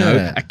us.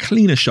 A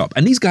cleaner shop.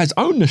 And these guys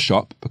own the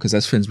shop, because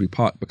as Finsbury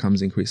Park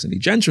becomes increasingly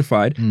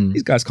gentrified,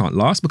 these guys can't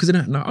last because they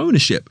don't have no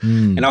ownership.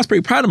 And I was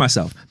pretty proud of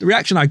myself. The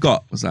reaction I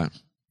got was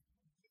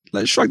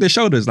like shrug their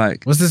shoulders,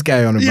 like, what's this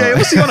guy on about? Yeah,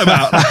 what's he on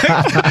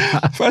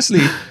about? Firstly,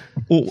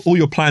 all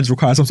your plans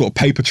require some sort of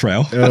paper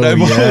trail. We don't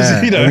need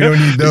those. We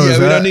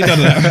don't need none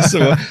of that.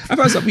 So I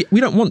was like, we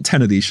don't want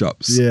 10 of these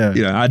shops.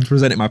 I'd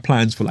presented my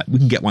plans for we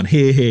can get one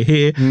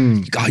here.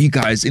 You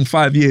guys, in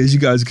 5 years, you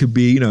guys could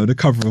be, the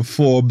cover of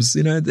Forbes.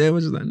 They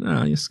were just like,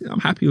 no, I'm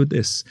happy with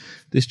this.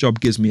 This job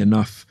gives me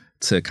enough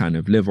to kind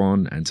of live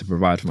on and to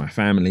provide for my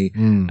family.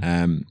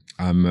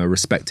 I'm a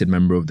respected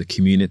member of the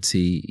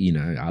community.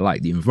 I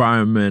like the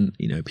environment.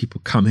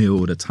 People come here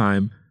all the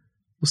time.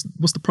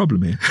 What's the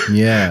problem here?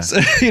 Yeah. So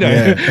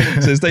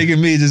it's taking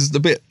me just a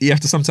bit. You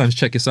have to sometimes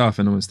check yourself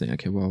and almost think,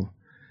 okay, well,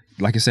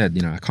 like I said,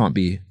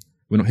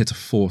 we're not here to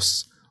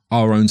force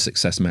our own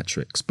success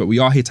metrics, but we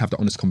are here to have the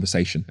honest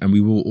conversation, and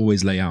we will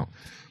always lay out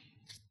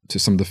to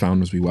some of the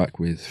founders we work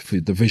with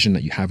for the vision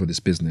that you have of this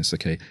business.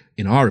 Okay,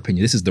 in our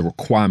opinion, this is the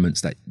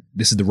requirements,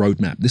 this is the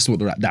roadmap. This is what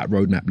that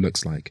roadmap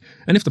looks like.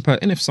 And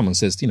if someone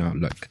says,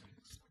 look,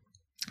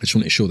 I just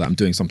want to ensure that I'm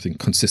doing something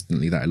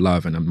consistently that I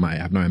love, and I might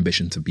have no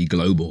ambition to be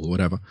global or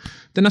whatever,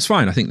 then that's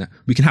fine. I think that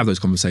we can have those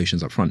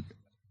conversations up front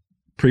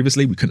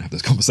previously, we couldn't have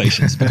those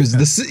conversations because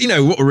this, you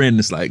know, what we're in,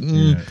 it's like,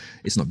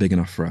 it's not big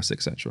enough for us,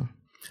 etc.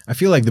 I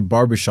feel like the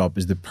barbershop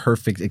is the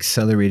perfect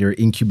accelerator,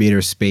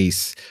 incubator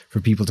space for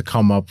people to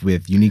come up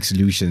with unique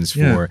solutions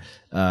for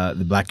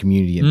the Black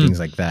community and things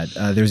like that.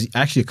 There's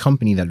actually a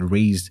company that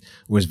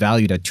was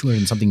valued at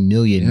 200 something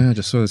million. Yeah, I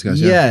just saw those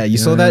guys. Yeah, you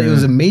saw that? It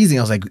was amazing.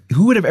 I was like,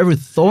 who would have ever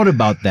thought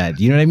about that?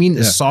 You know what I mean?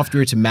 A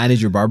software to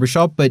manage your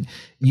barbershop, but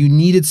you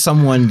needed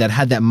someone that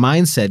had that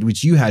mindset,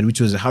 which you had,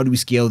 which was, how do we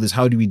scale this?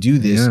 How do we do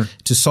this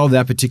to solve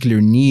that particular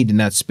need in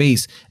that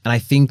space? And I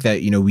think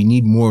that, you know, we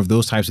need more of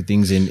those types of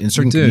things in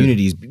certain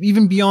communities,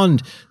 even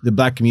beyond the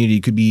Black community.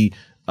 It could be,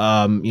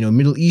 you know,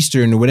 Middle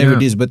Eastern or whatever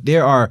it is, but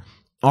there are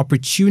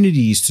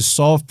opportunities to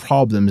solve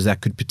problems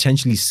that could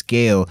potentially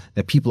scale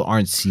that people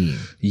aren't seeing.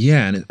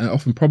 Yeah, and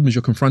often problems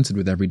you're confronted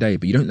with every day,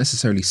 but you don't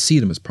necessarily see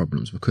them as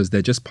problems because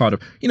they're just part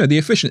of, you know, the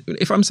efficient.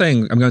 If I'm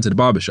saying I'm going to the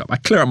barbershop, I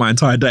clear up my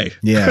entire day.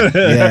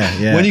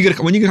 Yeah. When you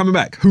coming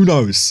back, who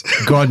knows?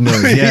 God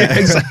knows. Yeah,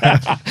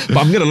 exactly. But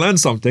I'm going to learn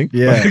something.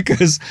 Yeah,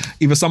 because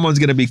either someone's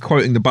going to be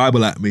quoting the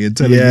Bible at me and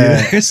telling me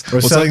this, or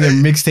selling their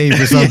mixtape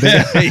or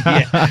something.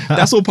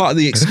 That's all part of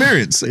the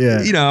experience.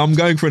 You know, I'm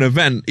going for an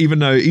event,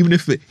 even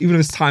if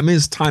time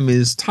is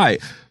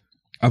tight.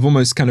 I've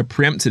almost kind of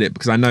preempted it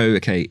because I know,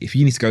 okay, if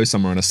you need to go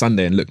somewhere on a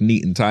Sunday and look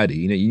neat and tidy,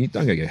 you know, you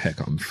don't go get a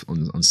haircut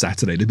on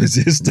Saturday, the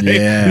busiest day.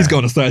 Yeah. He's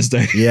going to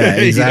Thursday. Yeah,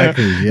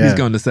 exactly. You know? He's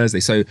going to Thursday.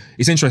 So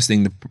it's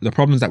interesting, the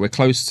problems that we're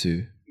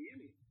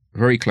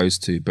very close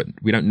to, but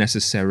we don't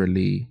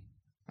necessarily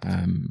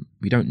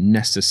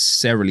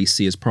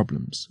see as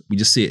problems. We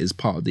just see it as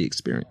part of the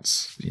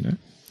experience, you know?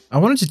 I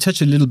wanted to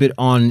touch a little bit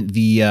on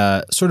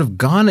the sort of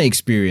Ghana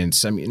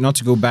experience. I mean, not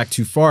to go back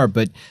too far,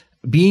 but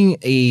being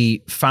a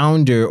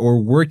founder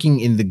or working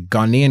in the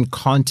Ghanaian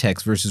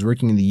context versus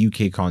working in the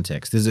UK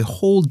context, there's a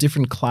whole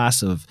different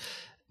class of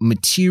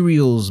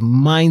materials,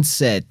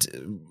 mindset,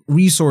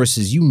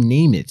 resources, you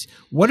name it.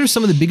 What are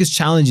some of the biggest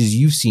challenges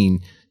you've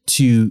seen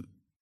to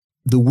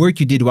the work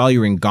you did while you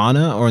were in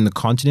Ghana or in the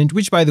continent,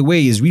 which, by the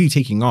way, is really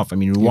taking off? I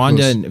mean,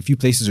 Rwanda and a few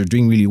places are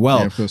doing really well.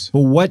 Yeah, of course.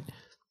 But what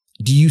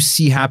do you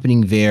see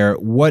happening there?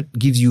 What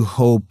gives you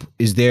hope?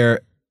 Is there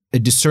a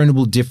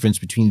discernible difference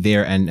between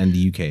there and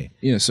the UK?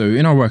 Yeah, so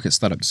in our work at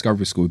Startup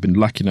Discovery School, we've been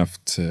lucky enough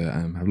to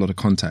have a lot of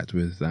contact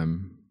with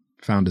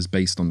founders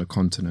based on the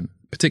continent,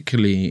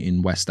 particularly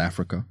in West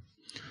Africa,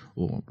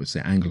 or let's say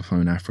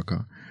Anglophone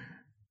Africa.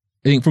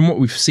 I think from what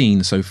we've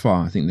seen so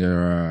far, I think there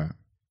are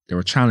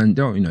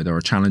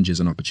challenges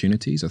and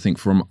opportunities. I think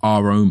from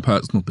our own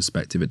personal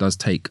perspective, it does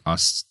take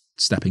us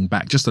stepping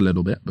back just a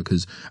little bit,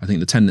 because I think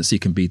the tendency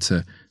can be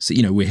to see,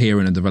 you know, we're here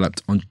in a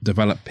developed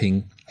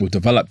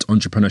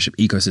entrepreneurship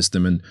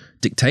ecosystem and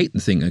dictate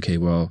and think, okay,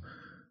 well,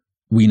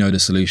 we know the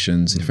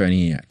solutions. If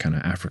any kind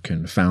of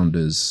African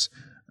founders,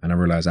 and I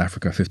realize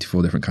Africa,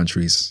 54 different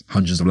countries,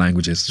 hundreds of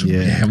languages.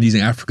 Yeah. I'm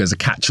using Africa as a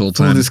catch-all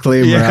term. Full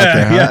disclaimer out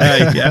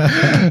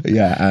there.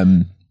 Huh?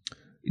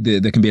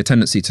 There can be a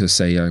tendency to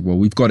say, well,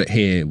 we've got it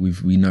here.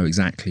 We know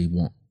exactly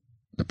what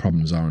the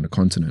problems are on the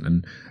continent.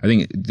 And I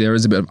think there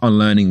is a bit of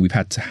unlearning we've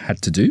had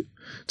to do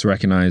to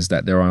recognize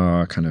that there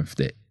are kind of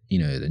the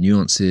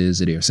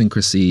nuances,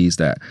 idiosyncrasies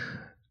that,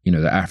 you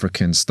know, the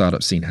African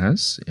startup scene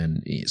has,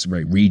 and it's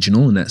very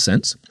regional in that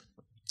sense.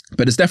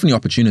 But there's definitely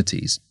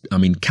opportunities. I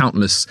mean,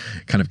 countless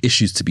kind of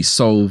issues to be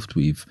solved.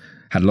 We've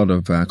had a lot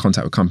of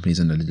contact with companies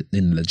in the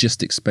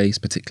logistics space,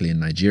 particularly in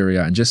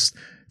Nigeria, and just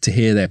to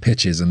hear their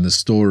pitches and the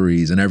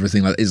stories and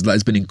everything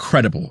it's been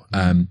incredible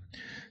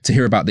to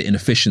hear about the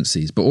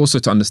inefficiencies, but also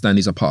to understand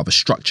these are part of a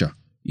structure.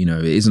 You know,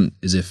 it isn't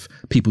as if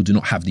people do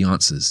not have the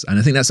answers. And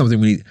I think that's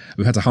something we've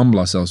had to humble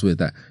ourselves with,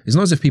 that it's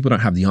not as if people don't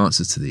have the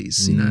answers to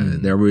these. You know,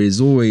 there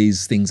is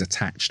always things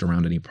attached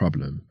around any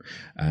problem.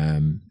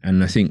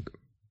 And I think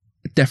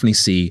definitely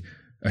see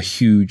a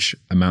huge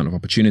amount of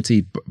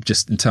opportunity, but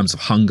just in terms of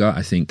hunger,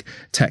 I think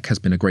tech has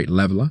been a great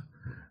leveler.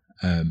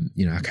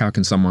 You know, how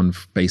can someone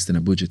based in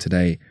Abuja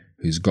today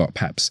who's built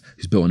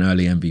an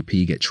early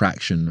MVP get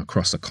traction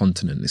across a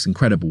continent? It's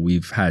incredible.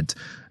 We've had,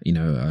 you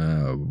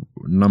know,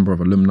 a number of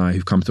alumni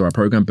who've come through our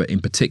program, but in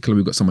particular,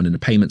 we've got someone in the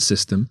payment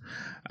system,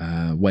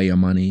 Way Your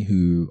Money,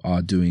 who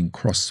are doing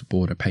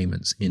cross-border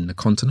payments in the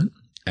continent.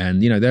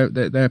 And, you know,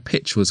 their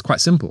pitch was quite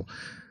simple.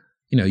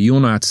 You know, you all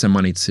know how to send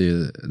money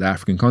to the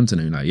African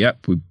continent. Like,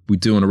 yep, we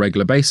do on a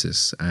regular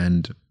basis.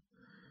 And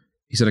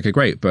he said, okay,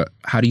 great, but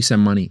how do you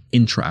send money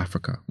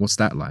intra-Africa? What's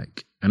that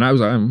like? And I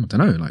was like, I don't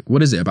know, like,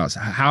 what is it about?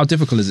 How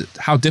difficult is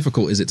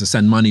it to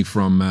send money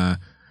from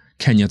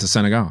Kenya to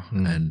Senegal?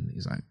 And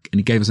he's like, and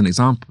he gave us an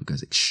example. He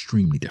goes,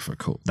 extremely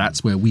difficult.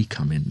 That's where we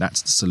come in.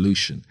 That's the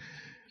solution.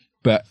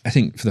 But I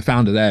think for the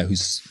founder there,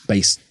 who's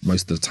based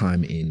most of the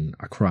time in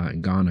Accra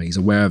in Ghana, he's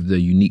aware of the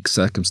unique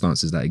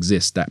circumstances that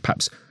exist, that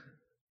perhaps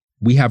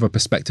we have a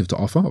perspective to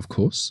offer, of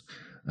course,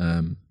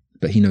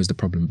 but he knows the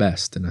problem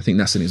best. And I think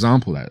that's an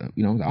example that,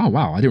 you know, oh,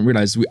 wow, I didn't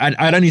realize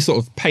I'd only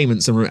sort of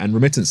payments and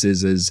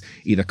remittances as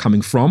either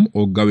coming from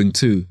or going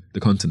to the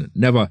continent,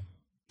 never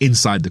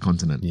inside the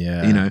continent.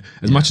 Yeah. You know,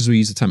 as much as we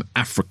use the term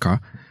Africa,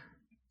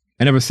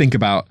 I never think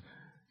about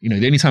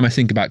the only time I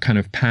think about kind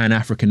of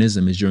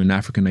Pan-Africanism is during the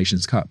African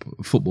Nations Cup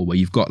football, where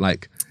you've got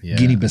like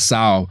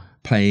Guinea-Bissau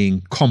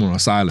playing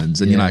Comoros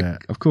Islands, and you're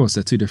like, of course,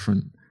 they're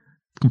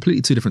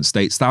completely two different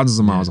states, thousands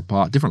of miles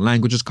apart, different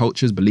languages,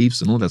 cultures,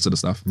 beliefs, and all that sort of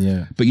stuff.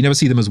 Yeah. But you never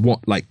see them as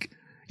what, like,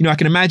 I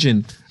can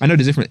imagine, I know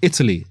there's different,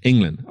 Italy,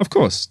 England, of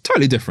course,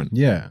 totally different.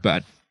 Yeah.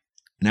 But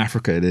in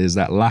Africa, there's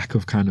that lack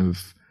of kind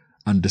of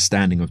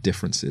understanding of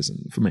differences,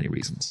 and for many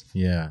reasons.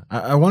 Yeah.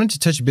 I wanted to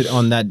touch a bit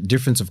on that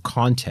difference of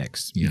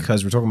context,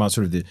 because we're talking about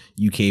sort of the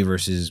UK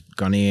versus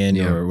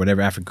Ghanaian or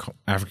whatever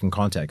African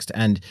context.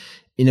 And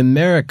in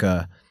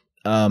America,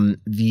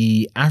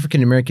 the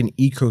African-American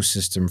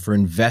ecosystem for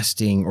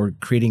investing or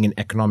creating an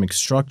economic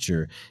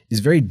structure is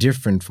very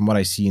different from what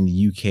I see in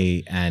the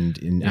UK and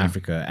in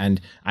Africa.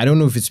 And I don't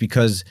know if it's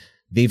because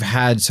they've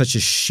had such a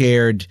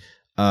shared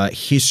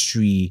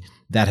history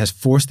that has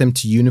forced them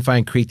to unify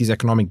and create these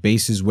economic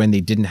bases when they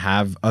didn't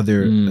have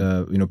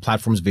other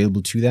platforms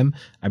available to them.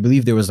 I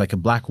believe there was like a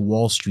Black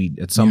Wall Street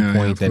at some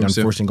point that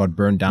unfortunately got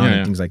burned down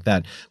and things like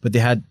that. But they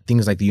had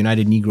things like the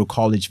United Negro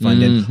College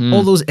Fund and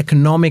all those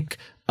economic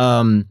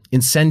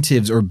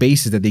incentives or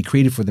bases that they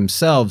created for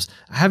themselves.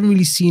 I haven't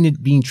really seen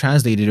it being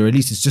translated, or at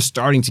least it's just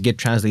starting to get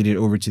translated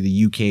over to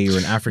the UK or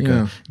in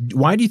Africa.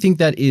 Why do you think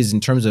that is, in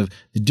terms of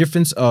the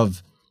difference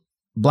of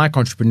Black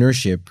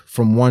entrepreneurship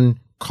from one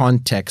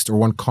context or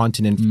one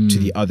continent to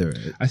the other?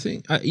 I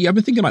think, I've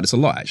been thinking about this a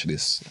lot actually,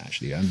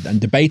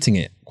 and debating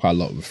it quite a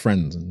lot with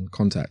friends and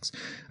contacts.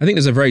 I think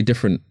there's a very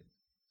different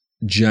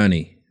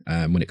journey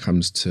when it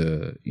comes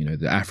to,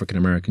 the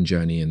African-American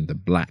journey and the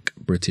Black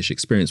British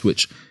experience,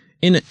 which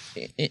in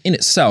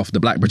itself, the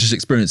Black British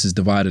experience is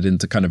divided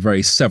into kind of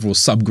several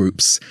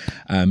subgroups.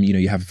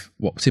 You have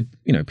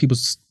people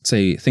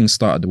say things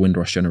start at the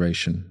Windrush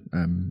generation,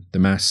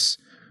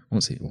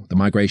 the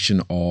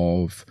migration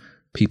of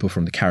people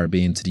from the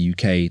Caribbean to the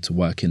UK to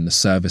work in the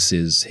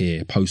services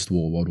here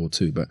post-war, World War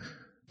II. But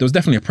there was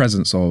definitely a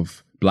presence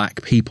of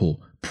Black people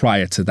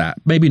prior to that,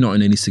 maybe not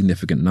in any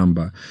significant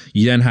number.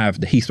 You then have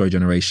the Heathrow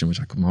generation,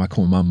 which I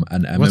call mum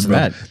and what's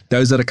that?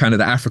 Those are the kind of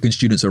the African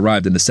students who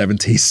arrived in the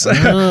 70s,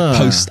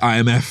 post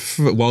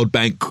IMF, World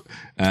Bank,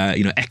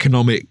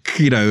 economic,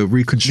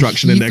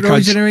 reconstruction in their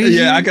country. Generation?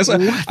 Yeah, I guess I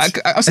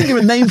was thinking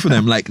of a name for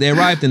them. Like they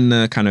arrived in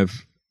the kind of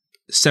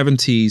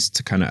 70s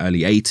to kind of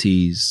early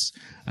 80s.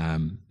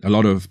 A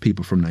lot of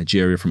people from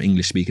Nigeria, from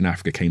English-speaking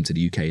Africa, came to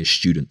the UK as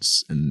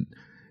students, and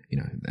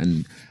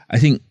I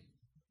think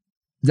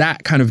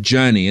that kind of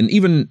journey, and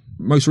even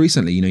most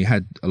recently, you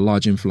had a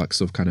large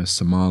influx of kind of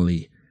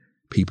Somali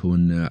people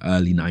in the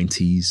early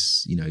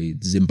 90s,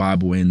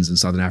 Zimbabweans and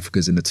Southern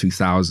Africans in the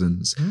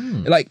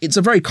 2000s. Like it's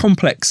a very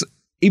complex,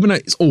 even though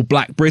it's all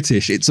Black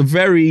British, it's a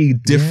very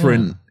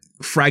different,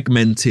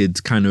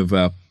 fragmented kind of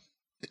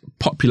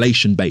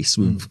population base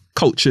with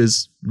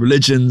cultures,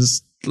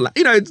 religions,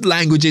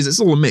 languages. It's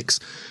all a mix.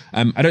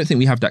 I don't think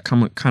we have that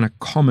kind of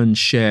common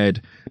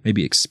shared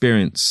maybe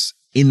experience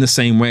in the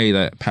same way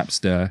that perhaps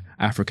the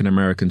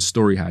African-American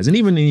story has. And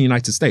even in the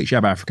United States, you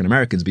have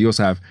African-Americans, but you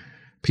also have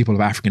people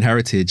of African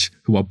heritage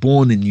who are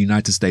born in the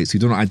United States who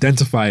do not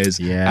identify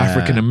as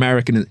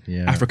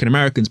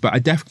African-Americans. But I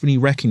definitely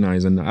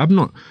recognize, and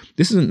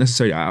this isn't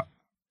necessarily,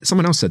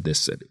 someone else said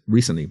this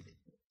recently,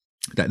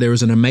 that there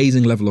is an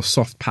amazing level of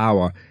soft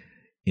power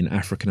in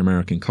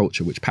African-American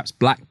culture, which perhaps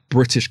Black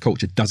British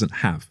culture doesn't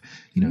have.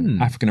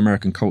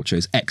 African-American culture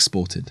is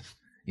exported.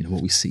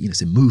 What we see,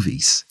 it's in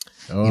movies.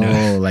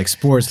 Like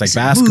sports, like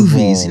basketball.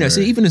 Movies, so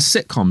even in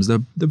sitcoms,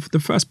 the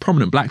first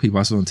prominent Black people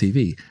I saw on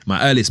TV,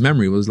 my earliest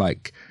memory was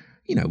like,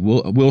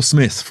 Will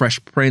Smith,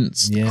 Fresh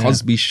Prince,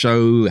 Cosby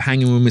Show,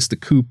 Hanging with Mr.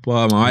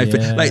 Cooper,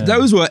 like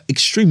those were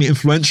extremely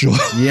influential.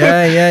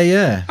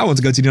 Yeah. I want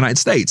to go to the United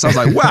States. I was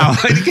like, wow.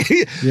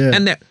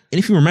 And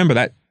if you remember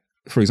that,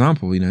 for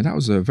example, that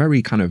was a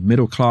very kind of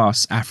middle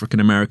class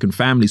African-American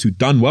families who'd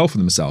done well for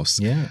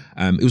themselves. Yeah.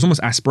 It was almost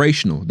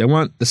aspirational. They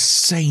weren't the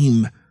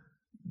same.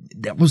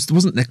 There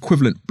wasn't the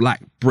equivalent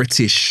Black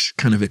British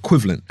kind of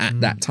equivalent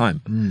at that time.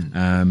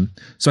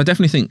 So I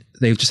definitely think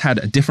they've just had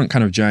a different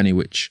kind of journey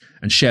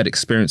and shared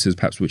experiences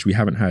perhaps which we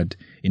haven't had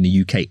in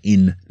the UK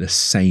in the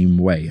same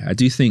way. I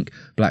do think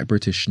Black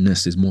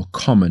Britishness is more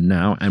common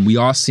now, and we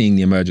are seeing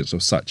the emergence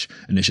of such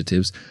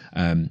initiatives.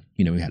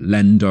 We had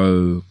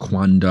Lendo,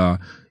 Kwanda,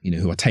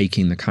 who are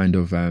taking the kind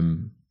of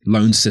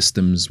loan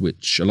systems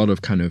which a lot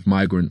of kind of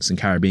migrants and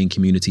Caribbean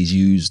communities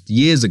used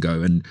years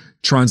ago and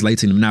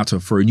translating them now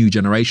for a new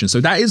generation.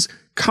 So that is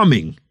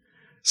coming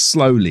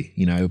slowly,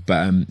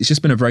 but it's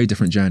just been a very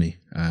different journey,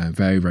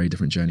 very, very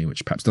different journey,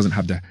 which perhaps doesn't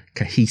have the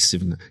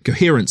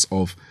coherence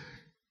of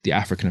the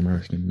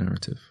African-American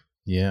narrative.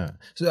 Yeah.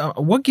 So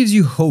what gives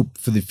you hope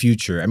for the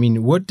future? I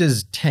mean, what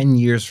does 10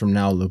 years from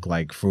now look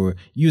like for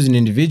you as an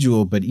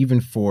individual, but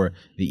even for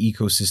the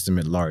ecosystem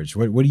at large?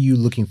 What are you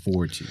looking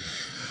forward to?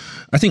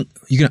 I think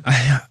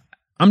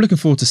I'm looking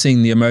forward to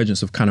seeing the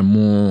emergence of kind of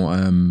more,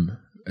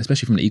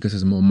 especially from the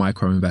ecosystem, more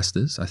micro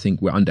investors. I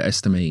think we're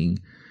underestimating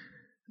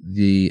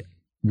the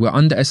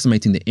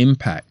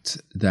impact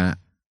that,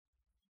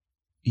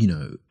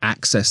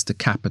 access to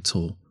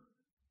capital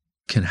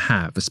can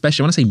have,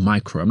 especially when I say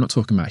micro, I'm not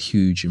talking about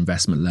huge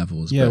investment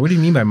levels. Yeah, but, what do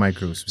you mean by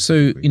micros?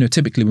 so,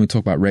 typically when we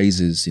talk about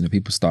raises,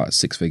 people start at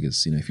 6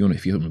 figures. If you want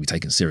to be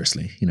taken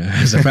seriously,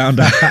 as a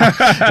founder.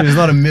 There's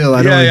not a mill.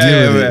 I don't want to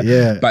deal with it.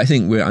 Yeah. But I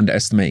think we're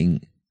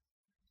underestimating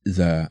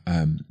the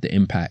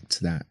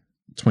impact that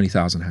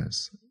 20,000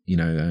 has.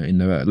 In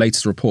the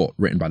latest report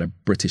written by the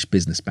British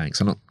Business Bank,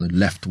 so not the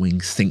left-wing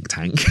think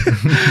tank,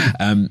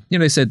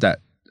 they said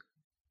that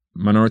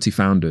minority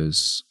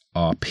founders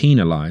are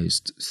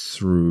penalized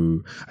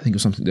through, I think it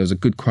was something, there was a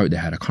good quote they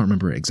had, I can't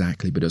remember it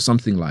exactly, but it was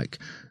something like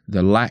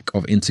the lack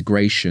of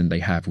integration they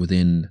have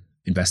within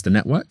investor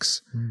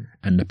networks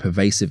and the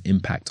pervasive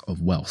impact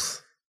of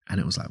wealth. And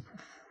it was like,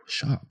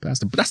 sharp. That's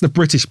the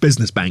British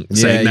Business Bank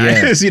saying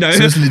that. Yeah.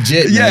 So it's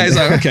legit. Yeah, man. it's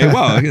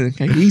like,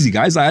 okay, easy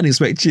guys. I didn't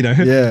expect,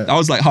 Yeah. I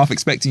was like half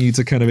expecting you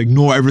to kind of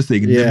ignore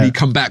everything and then you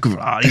come back with,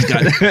 these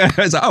guys.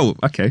 It's like, oh,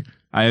 okay,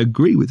 I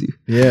agree with you.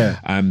 Yeah.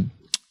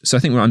 So I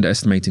think we're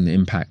underestimating the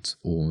impact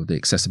or the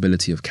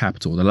accessibility of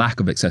capital, the lack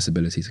of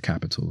accessibility to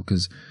capital,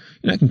 because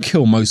it can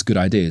kill most good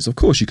ideas. Of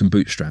course, you can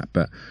bootstrap,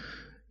 but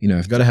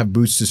you've got to have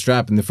boots to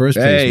strap in the first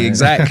place. Hey, man.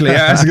 exactly.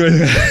 Yeah, that's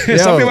good.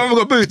 Some people haven't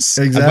got boots.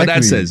 Exactly. My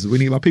dad says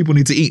our people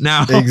need to eat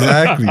now.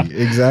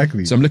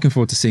 Exactly. So I'm looking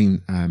forward to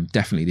seeing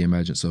definitely the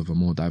emergence of a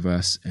more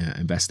diverse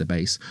investor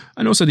base,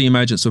 and also the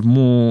emergence of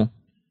more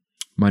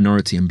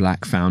minority and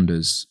black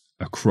founders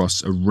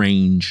across a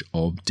range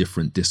of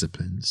different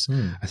disciplines.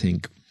 I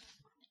think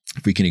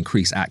if we can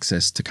increase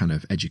access to kind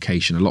of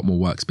education, a lot more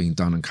work's being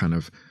done on kind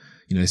of,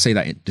 they say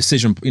that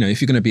decision,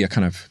 if you're going to be a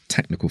kind of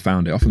technical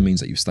founder, it often means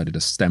that you've studied a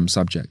STEM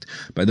subject.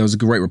 But there was a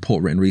great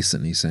report written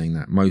recently saying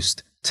that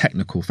most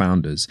technical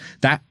founders,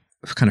 that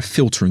kind of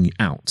filtering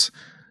out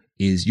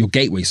is your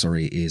gateway,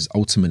 is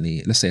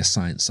ultimately, let's say, a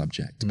science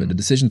subject. But the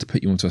decision to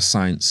put you onto a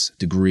science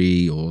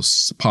degree or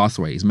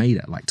pathway is made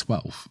at like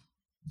 12.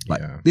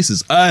 This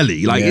is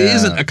early. It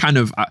isn't a kind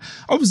of,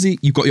 obviously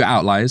you've got your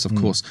outliers, of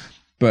course,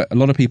 but a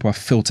lot of people are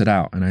filtered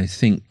out. And I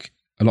think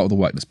a lot of the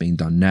work that's being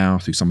done now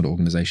through some of the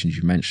organizations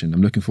you mentioned,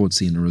 I'm looking forward to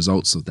seeing the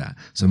results of that.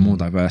 So more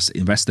diverse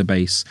investor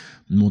base,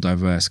 more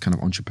diverse kind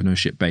of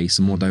entrepreneurship base,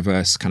 and more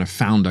diverse kind of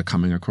founder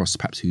coming across,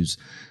 perhaps who's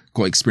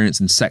got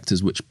experience in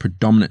sectors which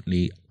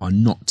predominantly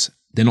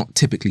they're not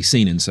typically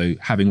seen in. So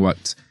having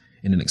worked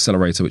in an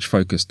accelerator which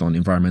focused on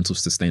environmental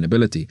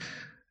sustainability,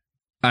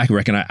 I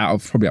reckon out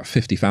of probably about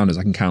 50 founders,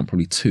 I can count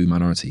probably 2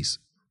 minorities.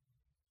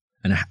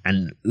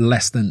 And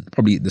less than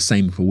probably the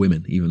same for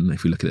women, even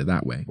if we look at it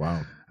that way.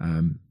 Wow.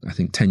 I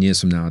think 10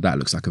 years from now, that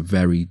looks like a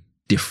very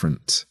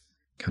different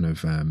kind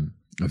of,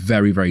 a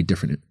very, very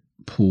different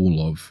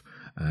pool of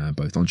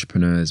both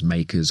entrepreneurs,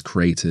 makers,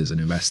 creators,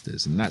 and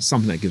investors. And that's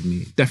something that gives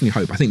me definitely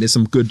hope. I think there's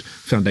some good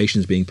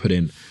foundations being put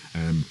in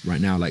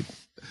right now. Like,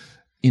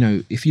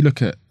 if you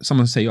look at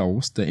someone say, oh,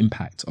 what's the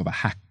impact of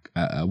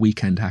a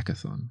weekend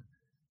hackathon?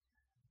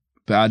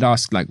 But I'd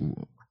ask, like,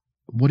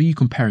 what are you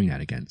comparing that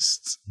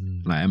against?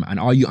 And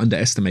are you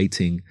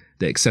underestimating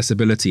the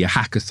accessibility a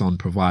hackathon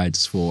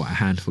provides for a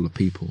handful of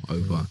people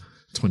over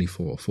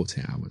 24 or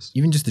 48 hours?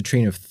 Even just the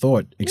train of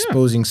thought,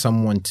 exposing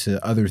someone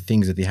to other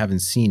things that they haven't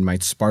seen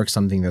might spark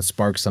something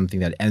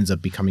that ends up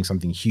becoming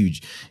something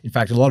huge. In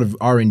fact, a lot of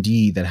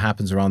R&D that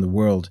happens around the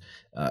world,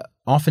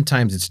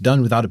 oftentimes it's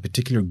done without a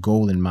particular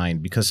goal in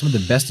mind, because some of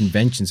the best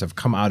inventions have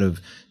come out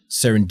of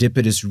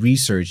serendipitous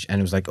research, and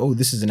it was like, oh,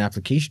 this is an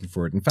application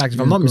for it. In fact, if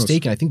I'm not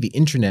mistaken, I think the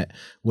internet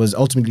was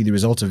ultimately the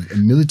result of a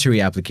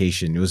military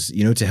application. It was,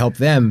 to help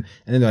them,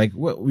 and then they're like,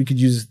 well, we could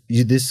use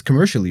this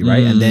commercially,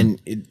 right? And then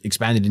it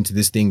expanded into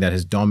this thing that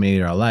has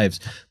dominated our lives.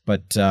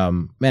 But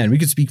man, we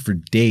could speak for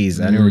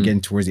days. I know we're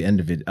getting towards the end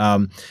of it.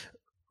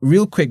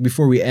 Real quick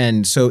before we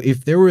end, so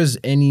if there was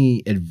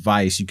any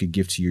advice you could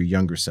give to your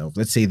younger self,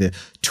 let's say the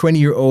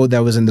 20-year-old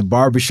that was in the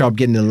barbershop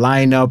getting the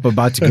lineup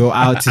about to go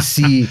out to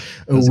see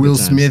a Will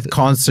Smith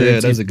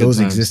concert, if those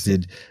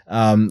existed,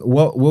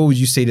 what would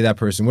you say to that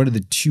person? What are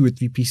the 2 or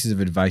 3 pieces of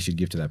advice you'd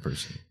give to that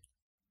person?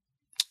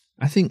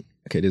 I think,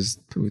 there's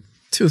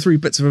 2 or 3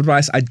 bits of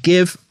advice I'd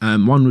give.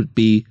 One would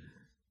be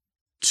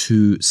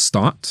to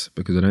start,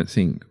 because I don't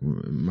think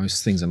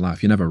most things in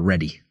life, you're never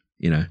ready,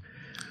 You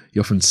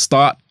often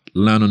start,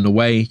 learn on the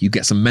way, you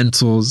get some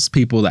mentors,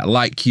 people that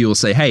like you will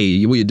say,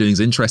 hey, what you're doing is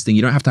interesting.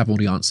 You don't have to have all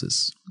the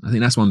answers. I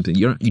think that's one thing.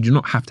 You do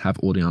not have to have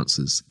all the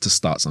answers to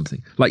start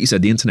something. Like you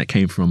said, the internet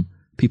came from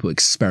people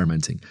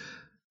experimenting.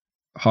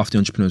 Half the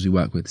entrepreneurs we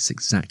work with, it's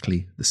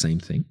exactly the same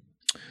thing.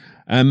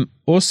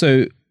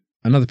 Also,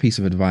 another piece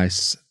of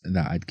advice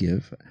that I'd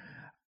give,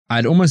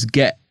 I'd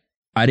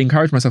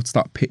encourage myself to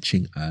start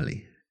pitching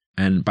early.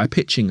 And by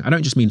pitching, I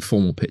don't just mean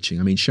formal pitching.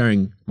 I mean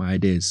sharing my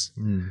ideas.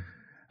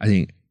 I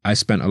think I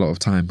spent a lot of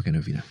time kind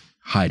of,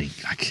 hiding,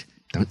 like,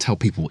 don't tell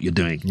people what you're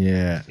doing.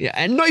 Yeah.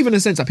 And not even in the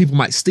sense that people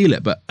might steal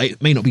it, but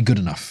it may not be good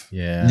enough.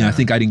 I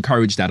think I'd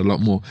encourage that a lot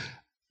more.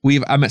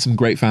 I met some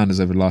great founders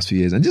over the last few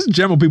years, and just in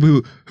general,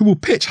 people who will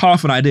pitch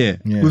half an idea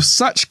with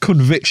such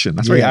conviction.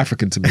 That's very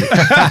African to me.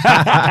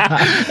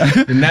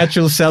 The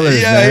natural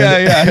sellers.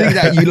 Man. I think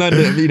that you learn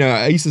that,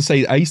 I used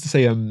to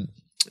say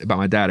about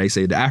my dad, I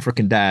say the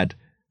African dad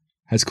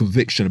has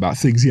conviction about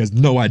things he has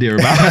no idea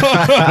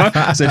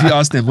about. So if you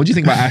ask them, what do you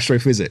think about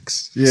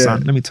astrophysics? Yeah.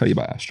 Son, let me tell you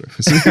about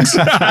astrophysics.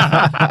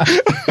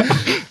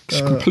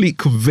 Just complete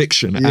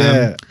conviction.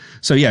 Yeah.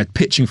 So yeah,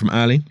 pitching from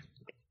early.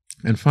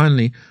 And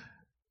finally,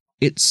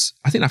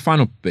 I think that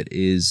final bit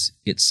is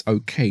it's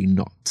okay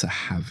not to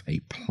have a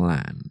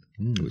plan,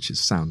 which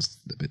sounds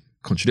a bit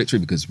contradictory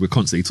because we're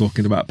constantly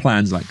talking about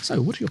plans like, so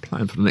what are your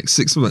plans for the next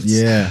 6 months?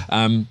 Yeah.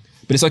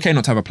 But it's okay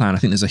not to have a plan. I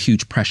think there's a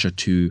huge pressure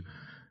to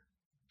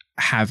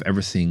have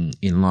everything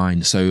in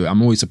line. So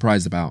I'm always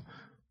surprised about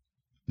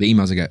the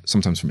emails I get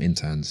sometimes from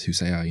interns who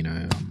say, I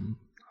don't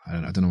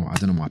know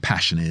what my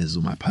passion is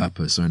or my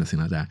purpose or anything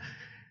like that.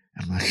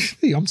 And I'm like,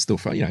 hey, I'm still,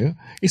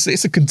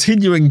 it's a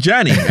continuing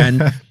journey.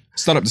 And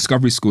Startup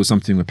Discovery School is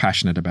something we're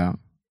passionate about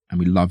and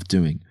we love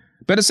doing.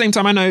 But at the same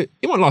time, I know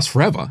it won't last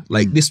forever.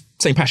 Like this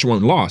same passion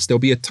won't last. There'll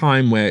be a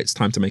time where it's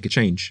time to make a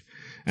change.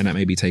 And that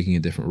may be taking a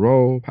different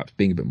role, perhaps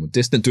being a bit more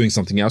distant, doing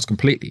something else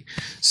completely.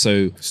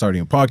 So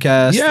starting a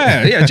podcast.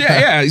 Yeah.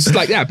 It's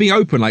like, being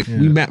open. Like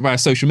we met via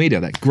social media,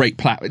 that great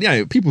platform.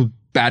 People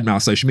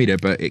badmouth social media,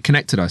 but it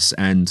connected us.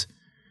 And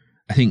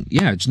I think,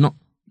 just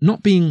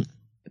not being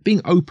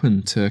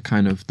open to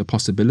kind of the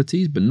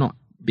possibilities, but not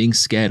being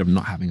scared of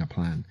not having a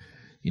plan.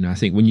 I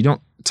think when you're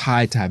not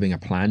tied to having a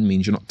plan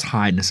means you're not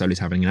tied necessarily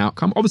to having an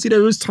outcome. Obviously,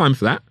 there is time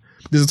for that.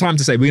 There's a time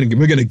to say we're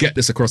gonna get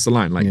this across the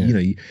line. Like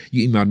you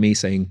emailed me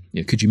saying,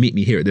 could you meet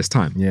me here at this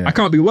time? Yeah. I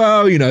can't be if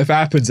it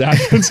happens, it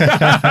happens.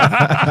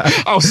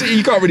 Oh, see,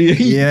 you can't really.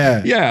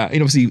 Yeah.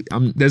 And obviously,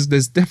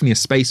 there's definitely a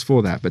space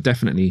for that, but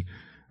definitely,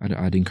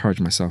 I'd encourage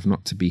myself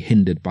not to be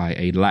hindered by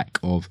a lack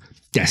of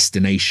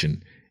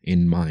destination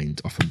in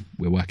mind. Often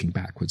we're working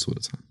backwards all the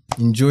time.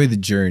 Enjoy the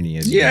journey.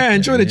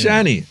 Enjoy the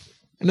journey.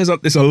 And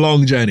it's a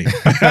long journey.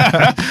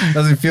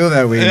 Doesn't feel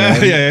that way.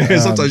 Yeah.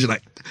 Sometimes you're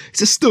like, is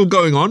this still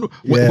going on?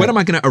 When am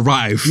I going to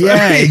arrive?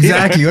 Yeah,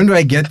 exactly. When do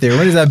I get there?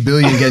 When does that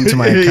billion get into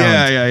my account?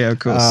 Yeah, of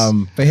course.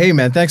 But hey,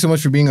 man, thanks so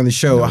much for being on the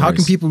show. How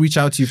can people reach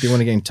out to you if they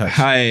want to get in touch?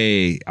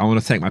 Hi, I want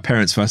to thank my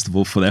parents, first of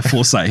all, for their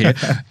foresight here.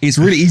 It's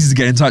really easy to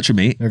get in touch with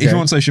me. Okay. If you're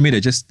on social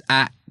media, just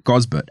at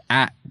Gosbert,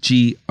 at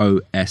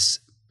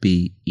GOSBERT.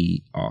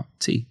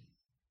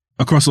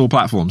 Across all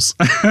platforms.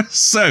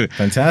 So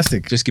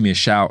fantastic. Just give me a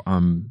shout.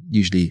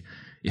 Usually,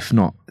 if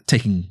not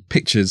taking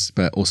pictures,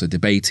 but also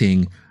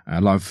debating. I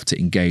love to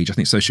engage. I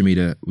think social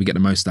media, we get the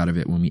most out of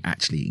it when we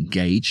actually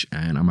engage,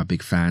 and I'm a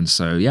big fan.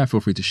 So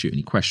feel free to shoot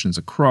any questions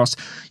across.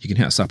 You can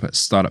hit us up at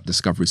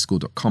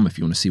startupdiscoveryschool.com if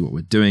you want to see what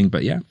we're doing.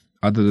 But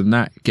other than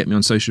that, get me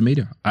on social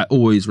media. I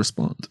always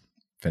respond.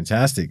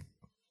 Fantastic.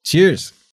 Cheers.